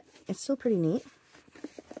 but it's still pretty neat.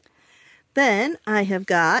 Then I have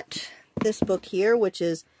got this book here, which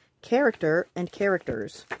is Character and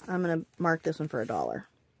Characters. I'm going to mark this one for $1.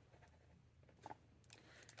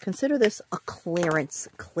 Consider this a clearance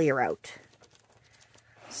clear out.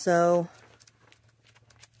 So,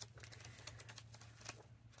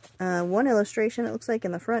 one illustration, it looks like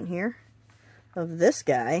in the front here, of this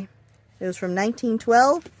guy. It was from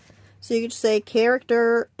 1912. So you could just say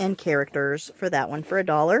Character and Characters for that one for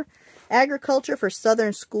 $1. Agriculture for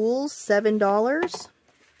Southern Schools, $7.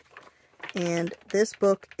 And this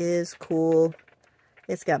book is cool.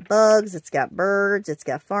 It's got bugs, it's got birds, it's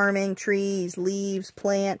got farming, trees, leaves,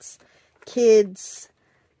 plants, kids,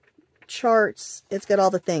 charts. It's got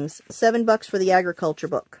all the things. $7 for the agriculture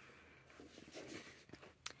book.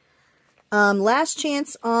 Last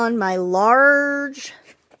chance on my large...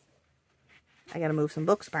 I gotta move some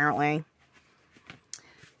books, apparently.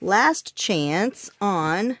 Last chance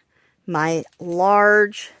on my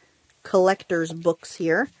large collector's books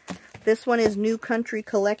here. This one is New Country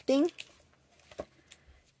Collecting.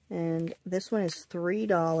 And this one is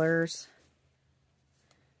 $3.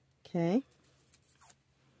 Okay.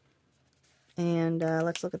 And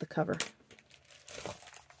let's look at the cover.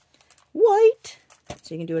 White.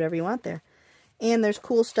 So you can do whatever you want there. And there's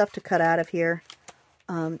cool stuff to cut out of here.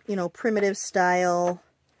 you know, primitive style,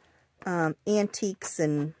 antiques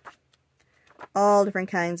and all different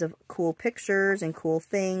kinds of cool pictures and cool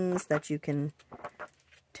things that you can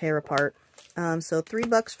tear apart. So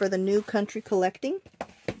 $3 for the New Country Collecting.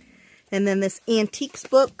 And then this antiques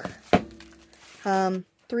book, $3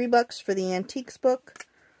 for the antiques book.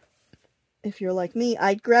 If you're like me,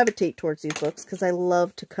 I'd gravitate towards these books because I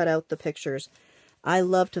love to cut out the pictures. I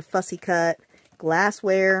love to fussy cut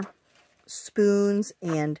glassware, spoons,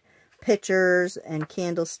 and pitchers, and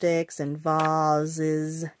candlesticks, and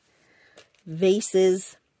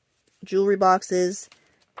vases, jewelry boxes,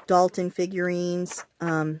 Dalton figurines,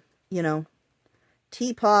 you know,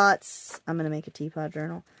 teapots. I'm going to make a teapot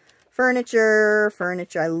journal. Furniture.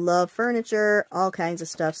 I love furniture. All kinds of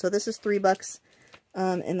stuff. So this is $3.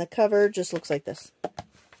 And the cover just looks like this.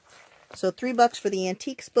 So $3 for the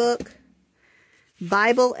antiques book.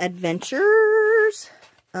 Bible Adventures.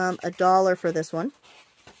 $1 for this one.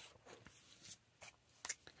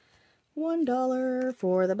 $1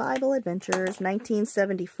 for the Bible Adventures.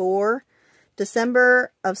 1974.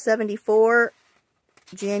 December of 74.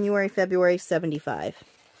 January, February 75.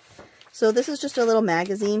 So this is just a little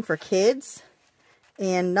magazine for kids.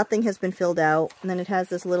 And nothing has been filled out. And then it has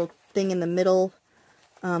this little thing in the middle.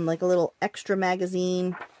 Like a little extra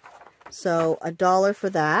magazine. So $1 for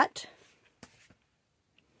that.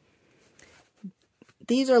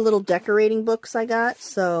 These are little decorating books I got.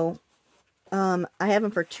 So I have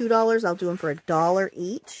them for $2. I'll do them for $1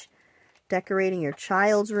 each. Decorating your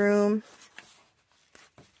child's room.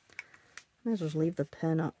 Might as well leave the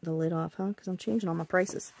lid off, huh? Because I'm changing all my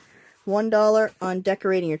prices. $1 on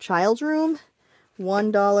decorating your child's room.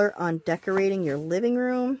 $1 on decorating your living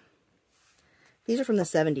room. These are from the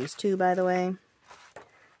 70s too, by the way.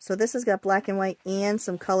 So this has got black and white and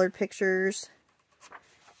some colored pictures.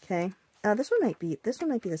 Okay. This one might be the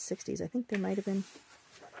 60s. I think there might have been.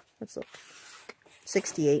 Let's look.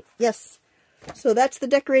 68. Yes. So that's the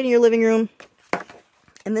decorating your living room.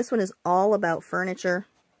 And this one is all about furniture.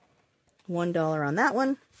 $1 on that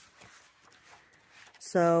one.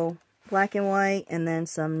 So black and white and then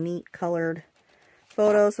some neat colored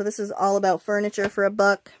photos. So this is all about furniture for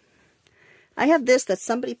 $1. I have this that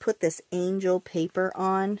somebody put this angel paper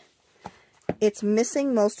on. It's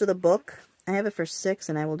missing most of the book. I have it for $6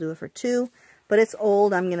 and I will do it for $2. But it's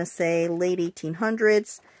old. I'm going to say late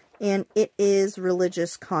 1800s. And it is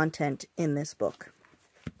religious content in this book.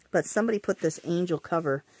 But somebody put this angel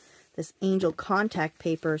cover, this angel contact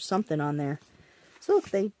paper, something on there. So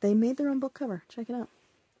look, they made their own book cover. Check it out.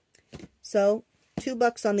 So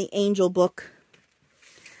 $2 on the angel book.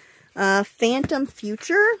 Phantom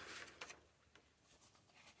Future.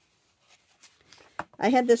 I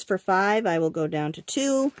had this for $5. I will go down to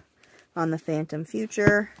 $2 on the Phantom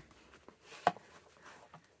Future.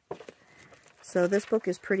 So this book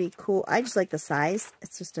is pretty cool. I just like the size.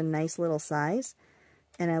 It's just a nice little size.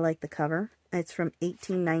 And I like the cover. It's from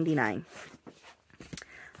 1899.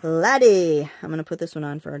 Laddie. I'm going to put this one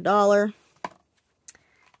on for $1.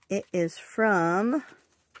 It is from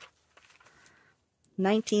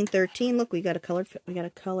 1913. Look, we got a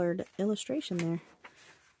colored illustration there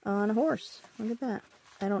on a horse. Look at that.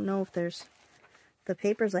 I don't know if there's, the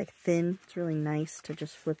paper's like thin. It's really nice to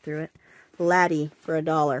just flip through it. Laddie for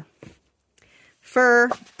 $1. Fur,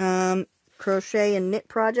 crochet and knit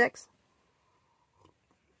projects.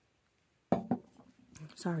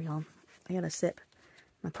 Sorry, y'all. I got a sip.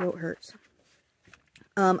 My throat hurts.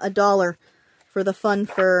 $1 for the fun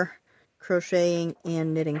fur crocheting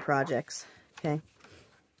and knitting projects. Okay.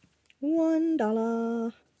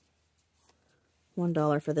 $1.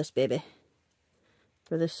 $1 for this baby.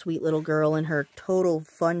 For this sweet little girl in her total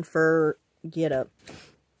fun fur get-up.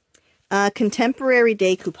 Contemporary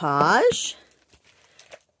decoupage.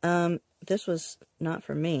 This was not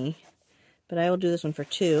for me, but I will do this one for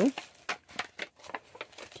 $2.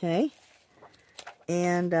 Okay.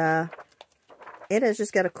 And it has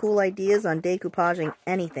just got a cool ideas on decoupaging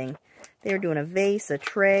anything. They're doing a vase, a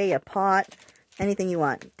tray, a pot, anything you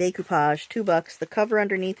want. Decoupage, $2. The cover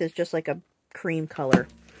underneath is just like a cream color.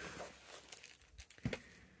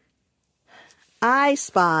 I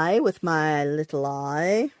Spy with my little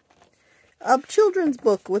eye. A children's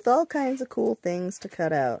book with all kinds of cool things to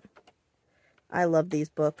cut out. I love these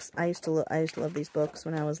books. I used to love these books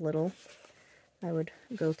when I was little. I would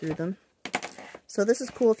go through them. So this is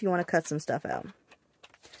cool if you want to cut some stuff out.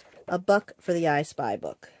 $1 for the I Spy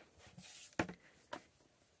book.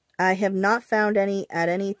 I have not found any at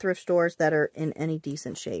any thrift stores that are in any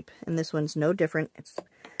decent shape. And this one's no different.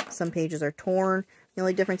 Some pages are torn. The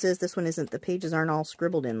only difference is this one isn't. The pages aren't all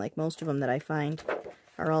scribbled in like most of them that I find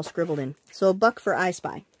are all scribbled in. So $1 for I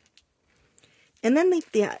Spy. And then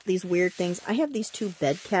these weird things. I have these two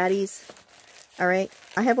bed caddies. All right.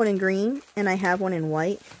 I have one in green and I have one in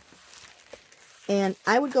white. And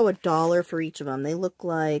I would go $1 for each of them. They look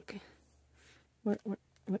like, what?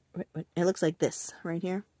 It looks like this right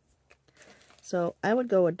here. So I would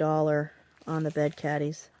go $1 on the bed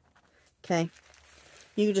caddies. Okay.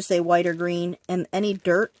 You could just say white or green. And any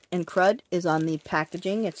dirt and crud is on the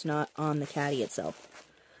packaging. It's not on the caddy itself.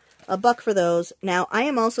 $1 for those. Now, I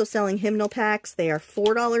am also selling hymnal packs. They are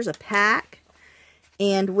 $4 a pack.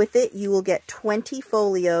 And with it, you will get 20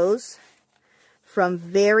 folios from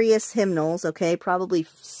various hymnals, okay? Probably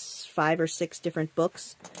 5 or 6 different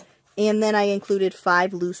books. And then I included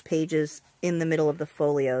 5 loose pages in the middle of the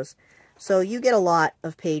folios. So you get a lot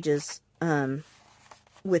of pages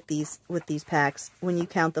with these packs. When you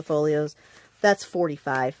count the folios, that's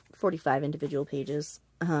 45 individual pages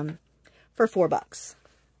for $4.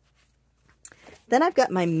 Then I've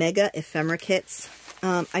got my mega ephemera kits.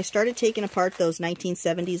 I started taking apart those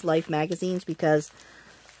 1970s Life magazines because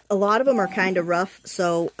a lot of them are kind of rough,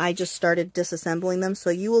 so I just started disassembling them. So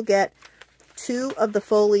you will get 3 of the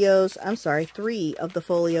folios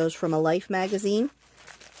from a Life magazine.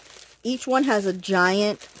 Each one has a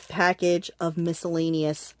giant package of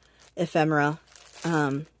miscellaneous ephemera.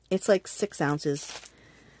 It's like 6 ounces.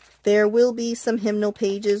 There will be some hymnal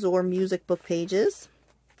pages or music book pages.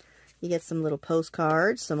 You get some little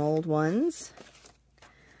postcards, some old ones,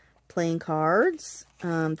 playing cards.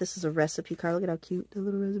 This is a recipe card. Look at how cute the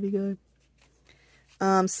little recipe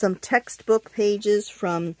card. Some textbook pages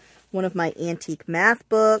from one of my antique math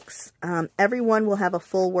books. Everyone will have a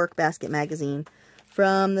full work basket magazine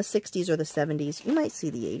from the 60s or the 70s. You might see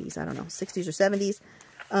the 80s. I don't know. 60s or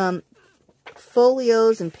 70s.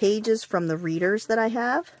 Folios and pages from the readers that I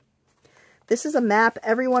have. This is a map.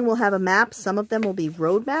 Everyone will have a map. Some of them will be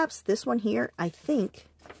road maps. This one here, I think,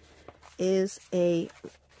 is a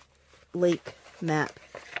lake map,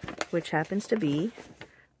 which happens to be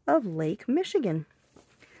of Lake Michigan.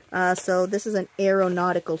 So this is an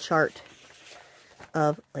aeronautical chart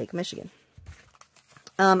of Lake Michigan.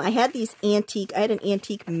 I had an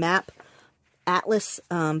antique map atlas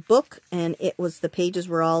book, and the pages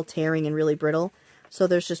were all tearing and really brittle. So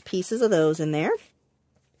there's just pieces of those in there.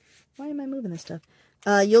 Why am I moving this stuff?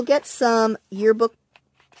 You'll get some yearbook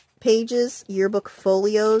pages, yearbook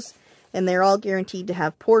folios, and they're all guaranteed to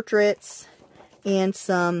have portraits and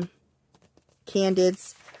some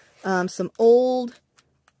candids, some old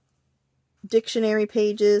dictionary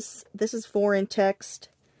pages. This is foreign text.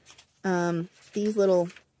 These little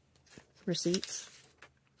receipts.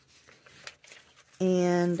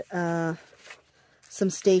 And some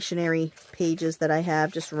stationery pages that I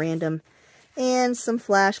have, just random. And some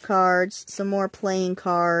flashcards, some more playing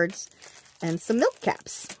cards, and some milk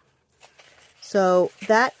caps. So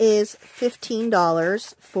that is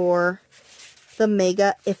 $15 for the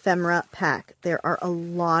Mega Ephemera pack. There are a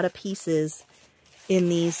lot of pieces in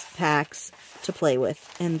these packs to play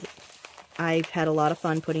with, and I've had a lot of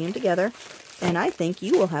fun putting them together, and I think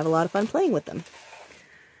you will have a lot of fun playing with them.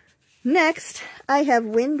 Next, I have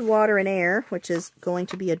Wind, Water, and Air, which is going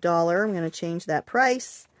to be $1. I'm going to change that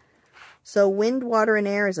price. So Wind, Water, and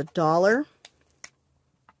Air is $1.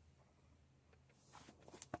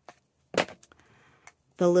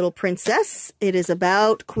 The Little Princess, it is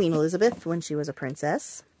about Queen Elizabeth when she was a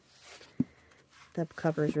princess. The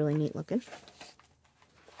cover is really neat looking.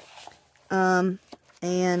 And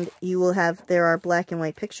you will have, there are black and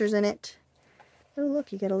white pictures in it. Oh,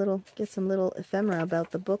 look, you get some little ephemera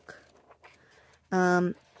about the book.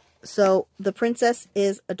 So the Princess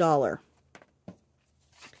is $1.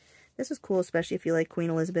 This is cool, especially if you like Queen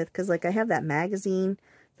Elizabeth, because like I have that magazine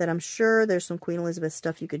that I'm sure there's some Queen Elizabeth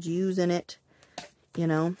stuff you could use in it, you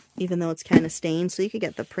know, even though it's kind of stained. So you could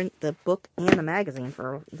get the book and the magazine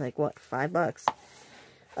for like, what, $5?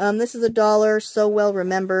 This is $1, so well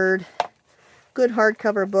remembered. Good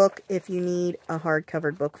hardcover book if you need a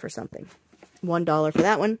hardcover book for something. $1 for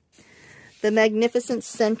that one. The Magnificent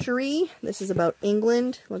Century. This is about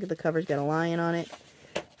England. Look at the cover. It's got a lion on it.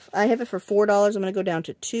 I have it for $4. I'm going to go down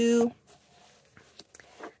to $2.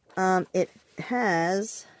 It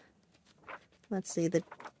has, let's see, the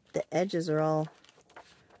edges are all,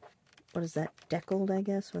 what is that, deckled, I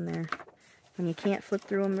guess, when you can't flip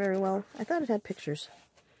through them very well. I thought it had pictures.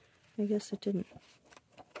 I guess it didn't.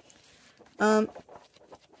 So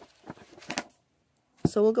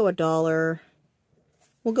we'll go $1.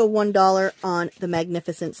 We'll go $1 on the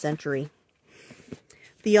Magnificent Century.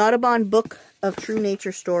 The Audubon Book of True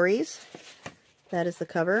Nature Stories. That is the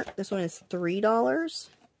cover. This one is $3.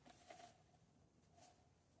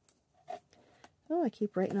 Oh, I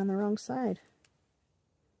keep writing on the wrong side.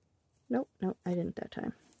 Nope, I didn't that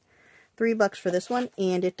time. $3 for this one,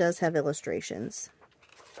 and it does have illustrations.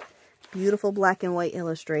 Beautiful black and white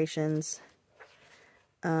illustrations.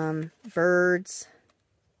 Birds.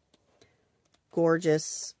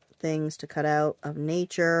 Gorgeous things to cut out of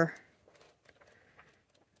nature.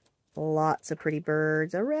 Lots of pretty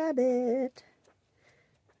birds. A rabbit.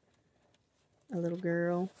 A little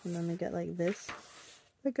girl. And then they get like this.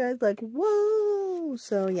 The guy's like, whoa!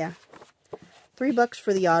 So, yeah. $3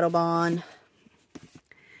 for the Autobahn.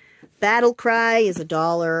 Battle Cry is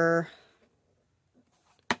 $1.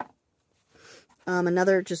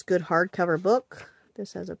 Another just good hardcover book.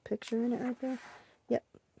 This has a picture in it right there. Yep.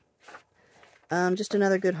 Just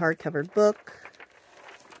another good hardcover book.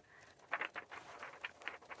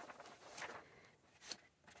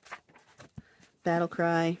 Battle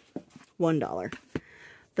Cry, $1.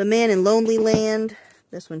 The Man in Lonely Land.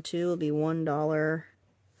 This one too will be $1.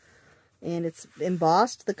 And it's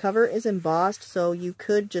embossed. The cover is embossed, so you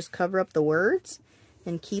could just cover up the words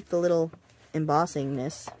and keep the little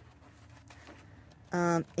embossingness.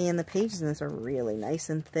 And the pages in this are really nice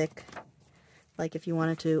and thick, like if you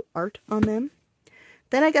wanted to art on them.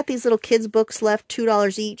 Then I got these little kids books left,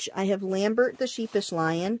 $2 each. I have Lambert the Sheepish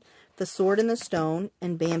Lion, The Sword in the Stone,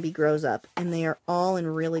 and Bambi Grows Up. And they are all in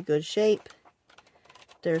really good shape.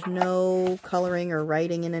 There's no coloring or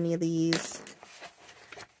writing in any of these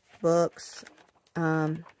books.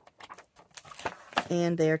 And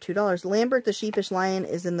they are $2. Lambert the Sheepish Lion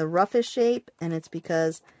is in the roughest shape, and it's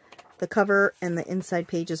because the cover and the inside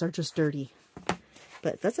pages are just dirty.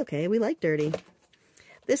 But that's okay. We like dirty.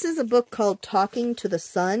 This is a book called Talking to the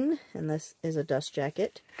Sun, and this is a dust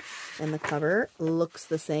jacket. And the cover looks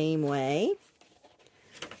the same way.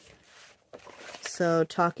 So,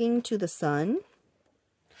 Talking to the Sun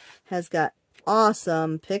has got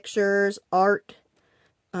awesome pictures, art,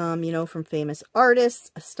 you know, from famous artists,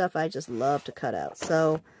 stuff I just love to cut out.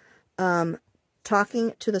 So,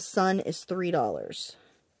 Talking to the Sun is $3.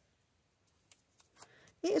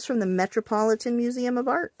 It is from the Metropolitan Museum of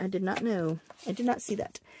Art. I did not know. I did not see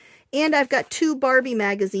that. And I've got 2 Barbie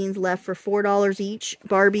magazines left for $4 each.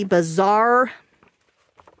 Barbie Bazaar.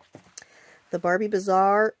 The Barbie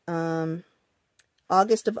Bazaar,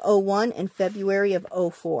 August of 01 and February of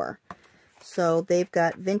 04. So they've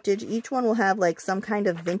got vintage. Each one will have like some kind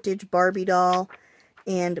of vintage Barbie doll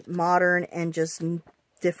and modern and just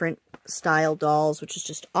different style dolls, which is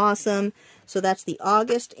just awesome. So that's the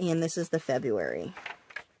August, and this is the February.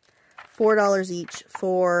 $4 each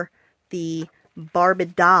for the Barbie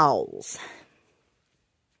dolls.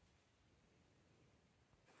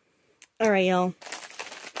 Alright, y'all.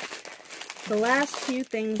 The last few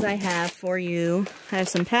things I have for you. I have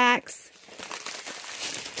some packs.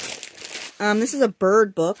 This is a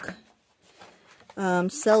bird book.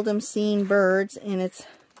 Seldom Seen Birds, and it's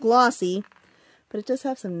glossy, but it does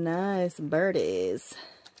have some nice birdies.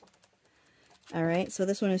 Alright, so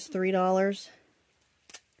this one is $3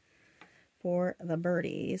 for the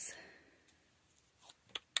birdies.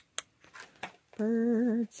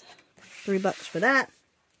 Birds. $3 for that.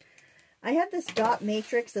 I have this dot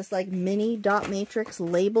matrix, this like mini dot matrix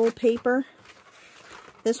label paper.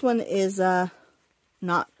 This one is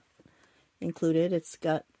not included. It's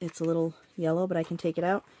a little yellow, but I can take it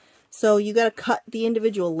out. So you got to cut the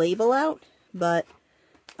individual label out, but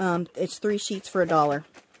it's 3 sheets for $1.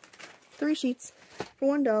 3 sheets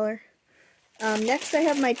for $1. Next, I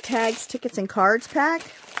have my tags, tickets, and cards pack.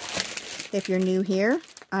 If you're new here,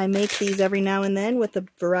 I make these every now and then with a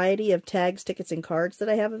variety of tags, tickets, and cards that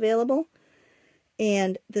I have available.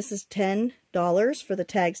 And this is $10 for the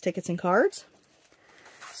tags, tickets, and cards.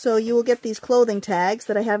 So you will get these clothing tags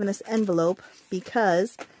that I have in this envelope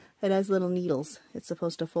because it has little needles. It's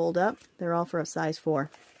supposed to fold up. They're all for a size 4.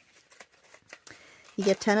 You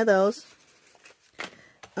get 10 of those.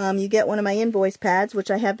 You get one of my invoice pads, which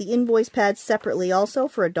I have the invoice pads separately also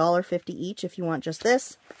for $1.50 each if you want just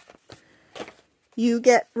this. You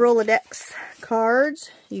get Rolodex cards.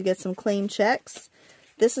 You get some claim checks.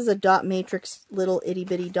 This is a dot matrix, little itty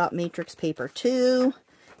bitty dot matrix paper too.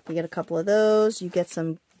 You get a couple of those. You get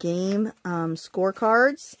some game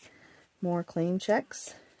scorecards. More claim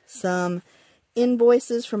checks. Some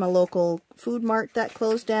invoices from a local food mart that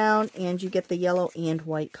closed down. And you get the yellow and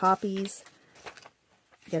white copies.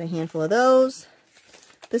 Get a handful of those.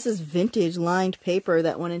 This is vintage lined paper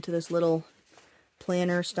that went into this little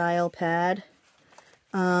planner style pad.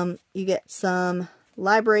 You get some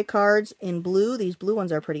library cards in blue. These blue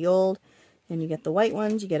ones are pretty old. And you get the white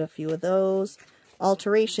ones. You get a few of those.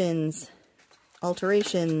 Alterations.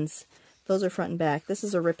 Those are front and back. This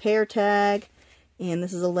is a repair tag. And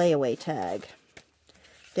this is a layaway tag.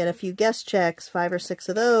 Get a few guest checks, 5 or 6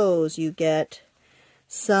 of those. You get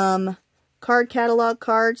some card catalog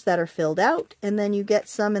cards that are filled out, and then you get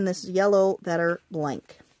some in this yellow that are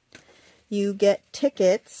blank. You get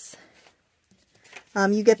tickets.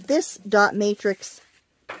 You get this dot matrix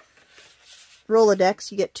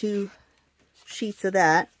Rolodex. You get 2 sheets of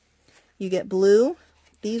that. You get blue.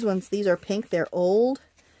 These are pink. They're old.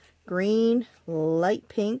 Green, light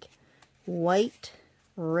pink, white,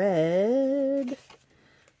 red,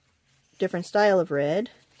 different style of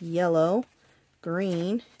red, yellow,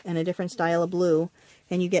 green, and a different style of blue.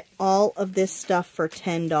 And you get all of this stuff for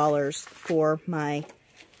 $10 for my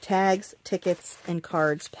tags, tickets, and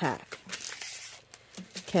cards pack.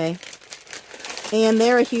 Okay. And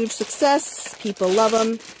they're a huge success. People love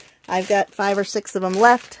them. I've got 5 or 6 of them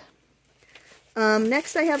left.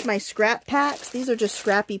 Next I have my scrap packs. These are just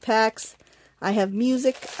scrappy packs. I have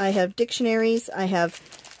music, I have dictionaries, I have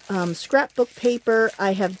scrapbook paper,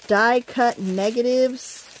 I have die cut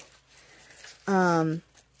negatives, you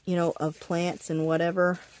know, of plants and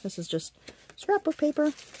whatever. This is just scrapbook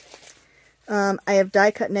paper. I have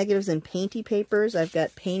die cut negatives and painty papers. I've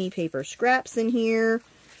got painty paper scraps in here.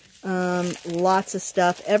 Lots of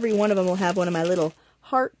stuff. Every one of them will have one of my little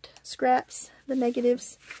heart scraps, the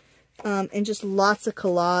negatives. And just lots of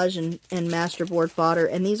collage and masterboard fodder.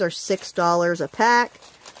 And these are $6 a pack.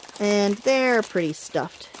 And they're pretty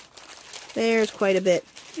stuffed. There's quite a bit.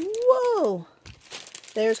 Whoa!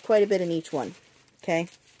 There's quite a bit in each one. Okay.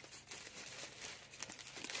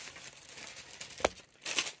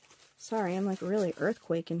 Sorry, I'm like really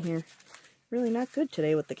earthquaking here. Really not good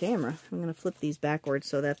today with the camera. I'm going to flip these backwards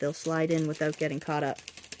so that they'll slide in without getting caught up.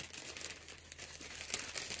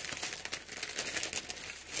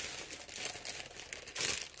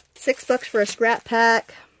 $6 for a scrap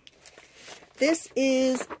pack. This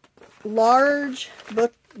is large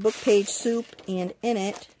book page soup, and in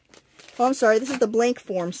it, oh, I'm sorry, this is the blank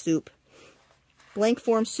form soup. Blank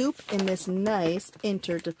form soup in this nice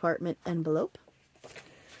interdepartment envelope.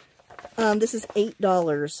 This is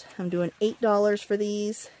 $8. I'm doing $8 for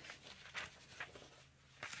these.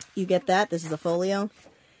 You get that. This is a folio.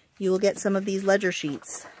 You will get some of these ledger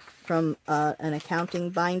sheets from an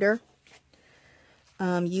accounting binder.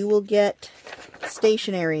 You will get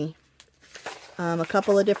stationery, a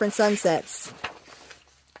couple of different sunsets,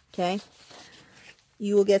 okay?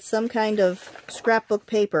 You will get some kind of scrapbook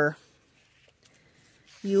paper.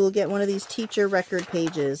 You will get one of these teacher record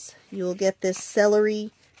pages. You will get this celery,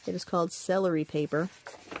 it is called celery paper,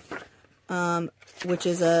 which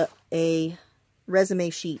is a resume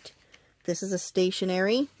sheet. This is a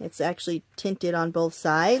stationery. It's actually tinted on both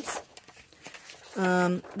sides.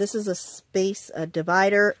 This is a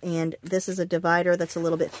divider, and this is a divider that's a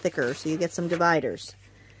little bit thicker, so you get some dividers.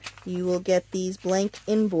 You will get these blank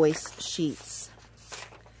invoice sheets.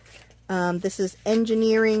 This is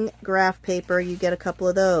engineering graph paper. You get a couple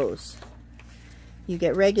of those. You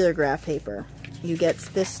get regular graph paper. You get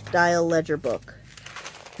this style ledger book.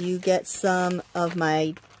 You get some of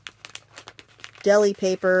my deli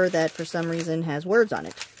paper that for some reason has words on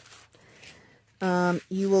it.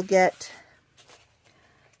 You will get...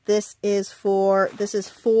 This is for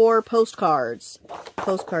postcards,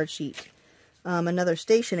 postcard sheet. Another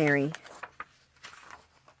stationery.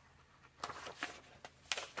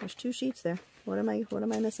 There's 2 sheets there. What am I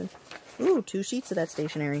missing? Ooh, 2 sheets of that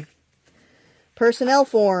stationery. Personnel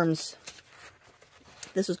forms.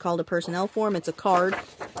 This is called a personnel form. It's a card,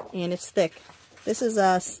 and it's thick. This is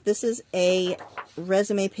a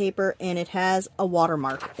resume paper, and it has a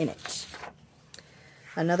watermark in it.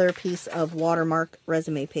 Another piece of watermark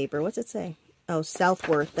resume paper. What's it say? Oh,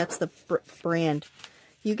 Southworth. That's the brand.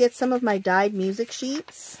 You get some of my dyed music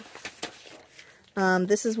sheets.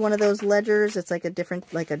 This is one of those ledgers. It's like a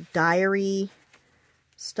different, like a diary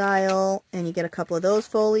style. And you get a couple of those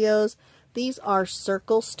folios. These are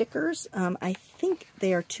circle stickers. I think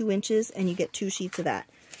they are 2 inches, and you get 2 sheets of that.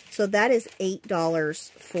 So that is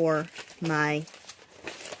 $8 for my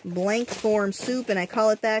blank form soup, and I call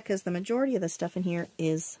it that because the majority of the stuff in here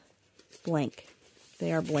is blank.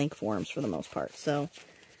 They are blank forms for the most part, so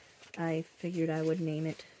I figured I would name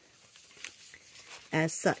it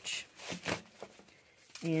as such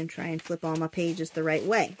and try and flip all my pages the right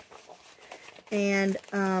way. And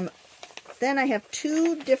then I have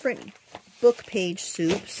 2 different book page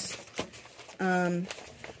soups. The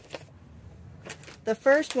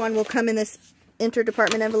first one will come in this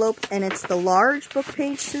interdepartment envelope, and it's the large book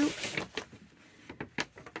page soup,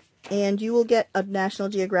 and you will get a National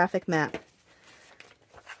Geographic map.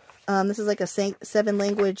 This is like a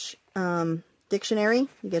 7-language dictionary.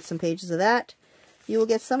 You get some pages of that. You will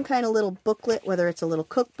get some kind of little booklet, whether it's a little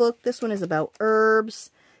cookbook. This one is about herbs.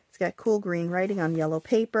 got cool green writing on yellow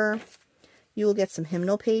paper. You will get some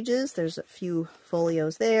hymnal pages. There's a few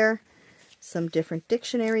folios there. Some different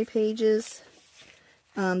dictionary pages.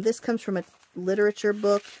 This comes from a literature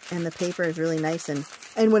book, and the paper is really nice, and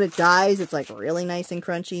when it dies, it's like really nice and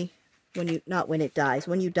crunchy. Not when it dies,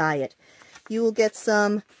 when you dye it. You will get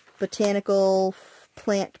some botanical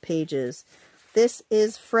plant pages. This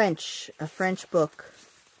is French, a French book.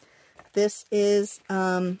 This is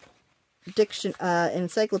encyclopedia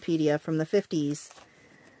from the 50s.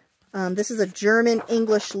 This is a German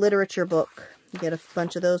English literature book. You get a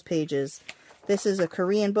bunch of those pages. This is a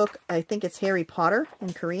Korean book. I think it's Harry Potter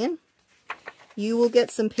in Korean. You will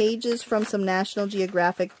get some pages from some National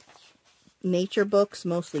Geographic nature books,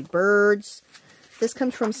 mostly birds. This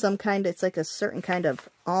comes from some kind, it's like a certain kind of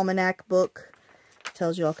almanac book. It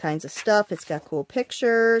tells you all kinds of stuff. It's got cool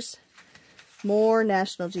pictures. More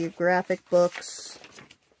National Geographic books.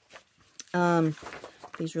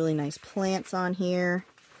 These really nice plants on here.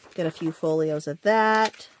 Get a few folios of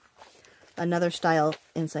that. Another style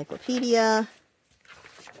encyclopedia.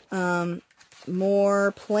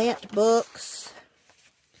 More plant books.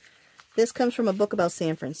 This comes from a book about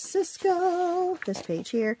San Francisco. This page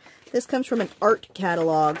here. This comes from an art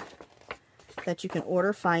catalog that you can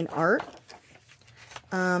order, fine art.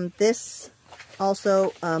 This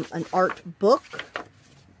also an art book.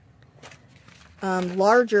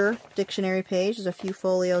 Larger dictionary page. There's a few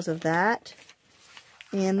folios of that.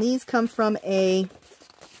 And these come from a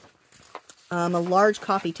large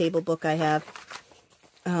coffee table book I have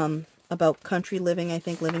about country living, I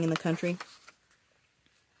think, living in the country.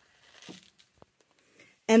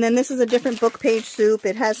 And then this is a different book page soup.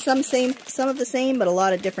 It has some of the same, but a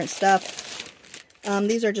lot of different stuff.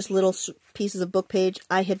 These are just little pieces of book page.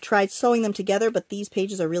 I had tried sewing them together, but these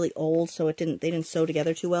pages are really old, so they didn't sew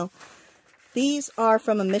together too well. These are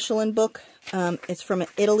from a Michelin book. It's from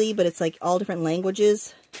Italy, but it's like all different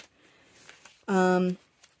languages.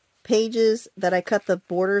 Pages that I cut the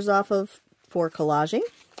borders off of for collaging.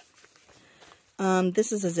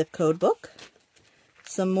 This is a zip code book.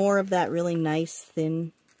 Some more of that really nice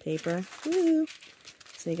thin paper. Woo.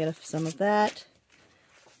 So you get some of that.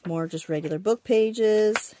 More just regular book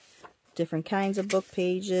pages. Different kinds of book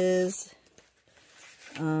pages.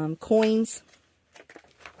 Coins.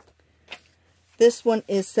 This one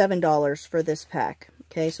is $7 for this pack.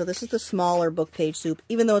 Okay, so this is the smaller book page soup.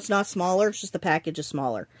 Even though it's not smaller, it's just the package is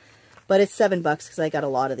smaller. But it's $7 because I got a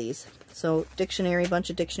lot of these. So dictionary, bunch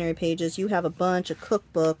of dictionary pages. You have a bunch of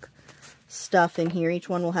cookbook stuff in here. Each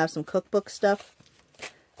one will have some cookbook stuff.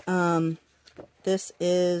 This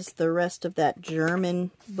is the rest of that German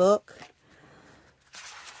book.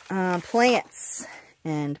 Plants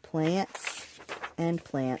and plants and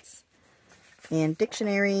plants. And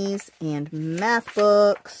dictionaries and math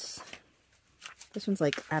books. This one's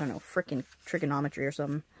like, I don't know, frickin' trigonometry or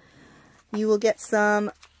something. You will get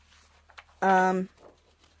some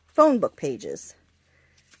phone book pages.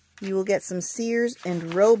 You will get some Sears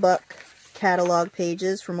and Roebuck catalog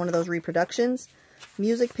pages from one of those reproductions.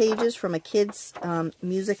 Music pages from a kid's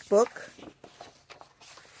music book.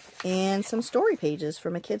 And some story pages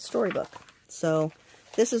from a kid's storybook. So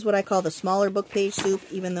this is what I call the smaller book page soup,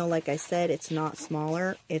 even though, like I said, it's not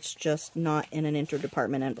smaller. It's just not in an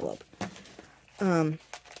interdepartment envelope.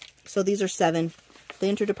 So these are 7. The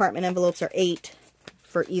interdepartment envelopes are 8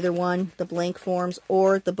 for either one, the blank forms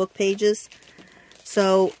or the book pages.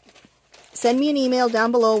 So send me an email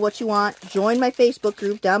down below what you want. Join my Facebook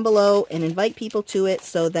group down below and invite people to it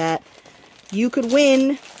so that you could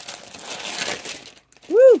win.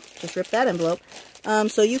 Woo! Just ripped that envelope.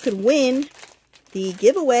 So you could win the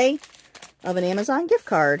giveaway of an Amazon gift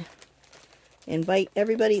card. Invite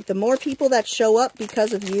everybody. The more people that show up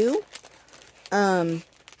because of you, the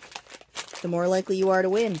more likely you are to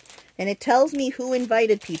win. And it tells me who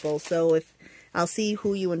invited people, so if I'll see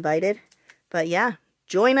who you invited. But yeah,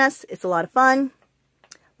 join us. It's a lot of fun.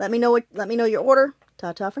 Let me know your order.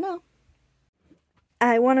 Ta-ta for now.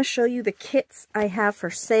 I want to show you the kits I have for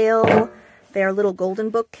sale. They are little golden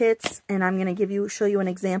book kits, and I'm going to show you an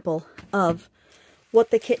example of what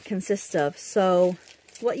the kit consists of. So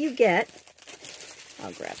what you get,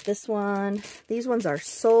 I'll grab this one. These ones are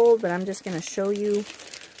sold, but I'm just going to show you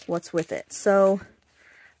what's with it. So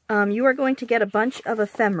you are going to get a bunch of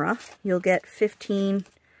ephemera. You'll get 15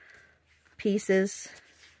 pieces,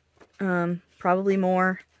 probably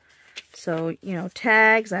more. So, you know,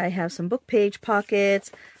 tags. I have some book page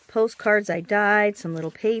pockets, postcards I dyed, some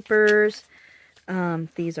little papers.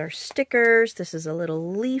 These are stickers. This is a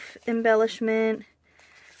little leaf embellishment.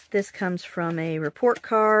 This comes from a report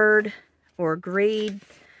card or grade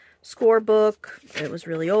score book. It was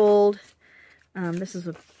really old. This is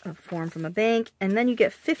a form from a bank. And then you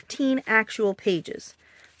get 15 actual pages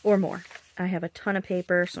or more. I have a ton of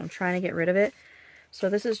paper, so I'm trying to get rid of it. So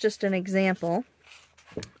this is just an example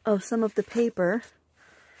of some of the paper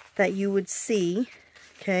that you would see,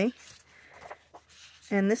 okay?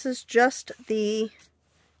 And this is just the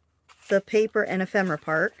paper and ephemera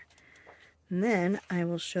part. And then I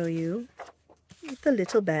will show you the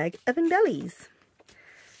little bag of embellies.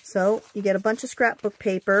 So you get a bunch of scrapbook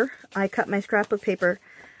paper. I cut my scrapbook paper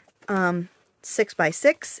 6 by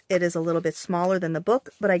 6. It is a little bit smaller than the book,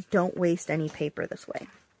 but I don't waste any paper this way.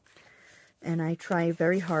 And I try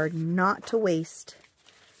very hard not to waste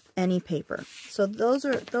any paper. So those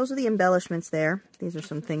are the embellishments there. These are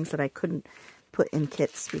some things that I couldn't put in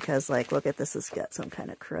kits because, like, look at this, has got some kind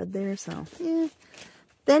of crud there, so yeah.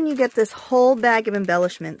 Then you get this whole bag of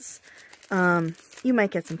embellishments. You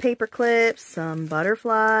might get some paper clips, some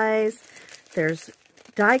butterflies, there's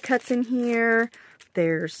die cuts in here,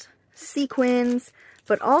 there's sequins,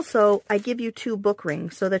 but also I give you 2 book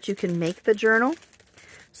rings so that you can make the journal.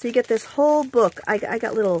 So you get this whole book. I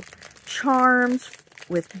got little charms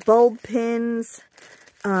with bulb pins.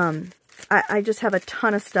 I just have a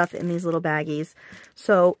ton of stuff in these little baggies.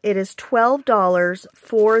 So it is $12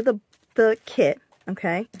 for the kit,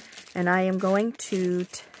 okay? And I am going to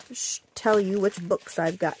tell you which books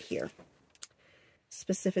I've got here,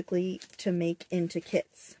 specifically to make into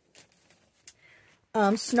kits.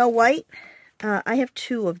 Snow White. I have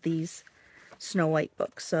 2 of these Snow White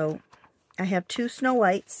books. So I have 2 Snow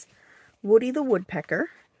Whites. Woody the Woodpecker,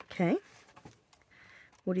 okay?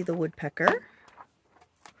 Woody the Woodpecker.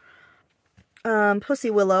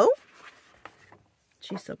 Pussy Willow.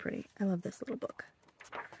 She's so pretty. I love this little book.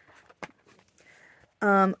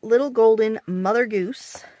 Little Golden Mother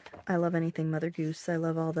Goose. I love anything Mother Goose. I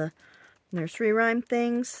love all the nursery rhyme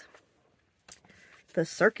things. The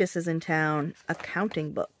Circus is in Town.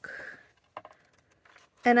 Accounting book.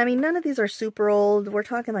 And I mean, none of these are super old. We're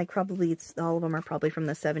talking like probably, all of them are probably from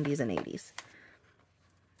the 70s and 80s.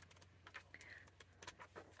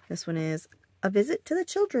 This one is A Visit to the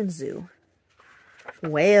Children's Zoo.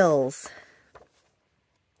 Whales,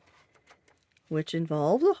 which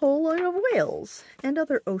involves a whole line of whales and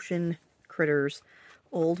other ocean critters.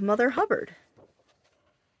 Old Mother Hubbard.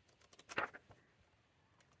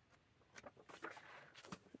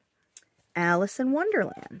 Alice in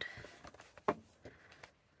Wonderland.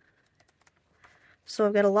 So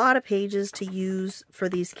I've got a lot of pages to use for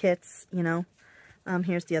these kits, you know.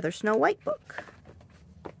 Here's the other Snow White book.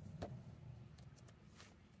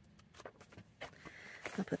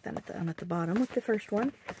 I'll put them at the bottom with the first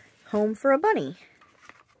one. Home for a Bunny.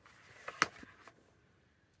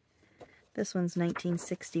 This one's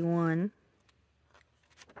 1961.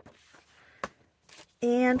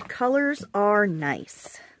 And colors are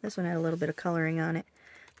nice. This one had a little bit of coloring on it,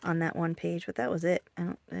 on that one page, but that was it.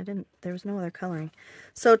 There was no other coloring.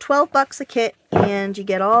 So $12 a kit, and you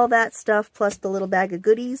get all that stuff plus the little bag of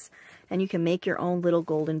goodies, and you can make your own little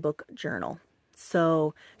golden book journal.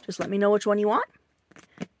 So just let me know which one you want,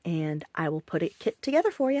 and I will put a kit together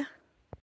for you.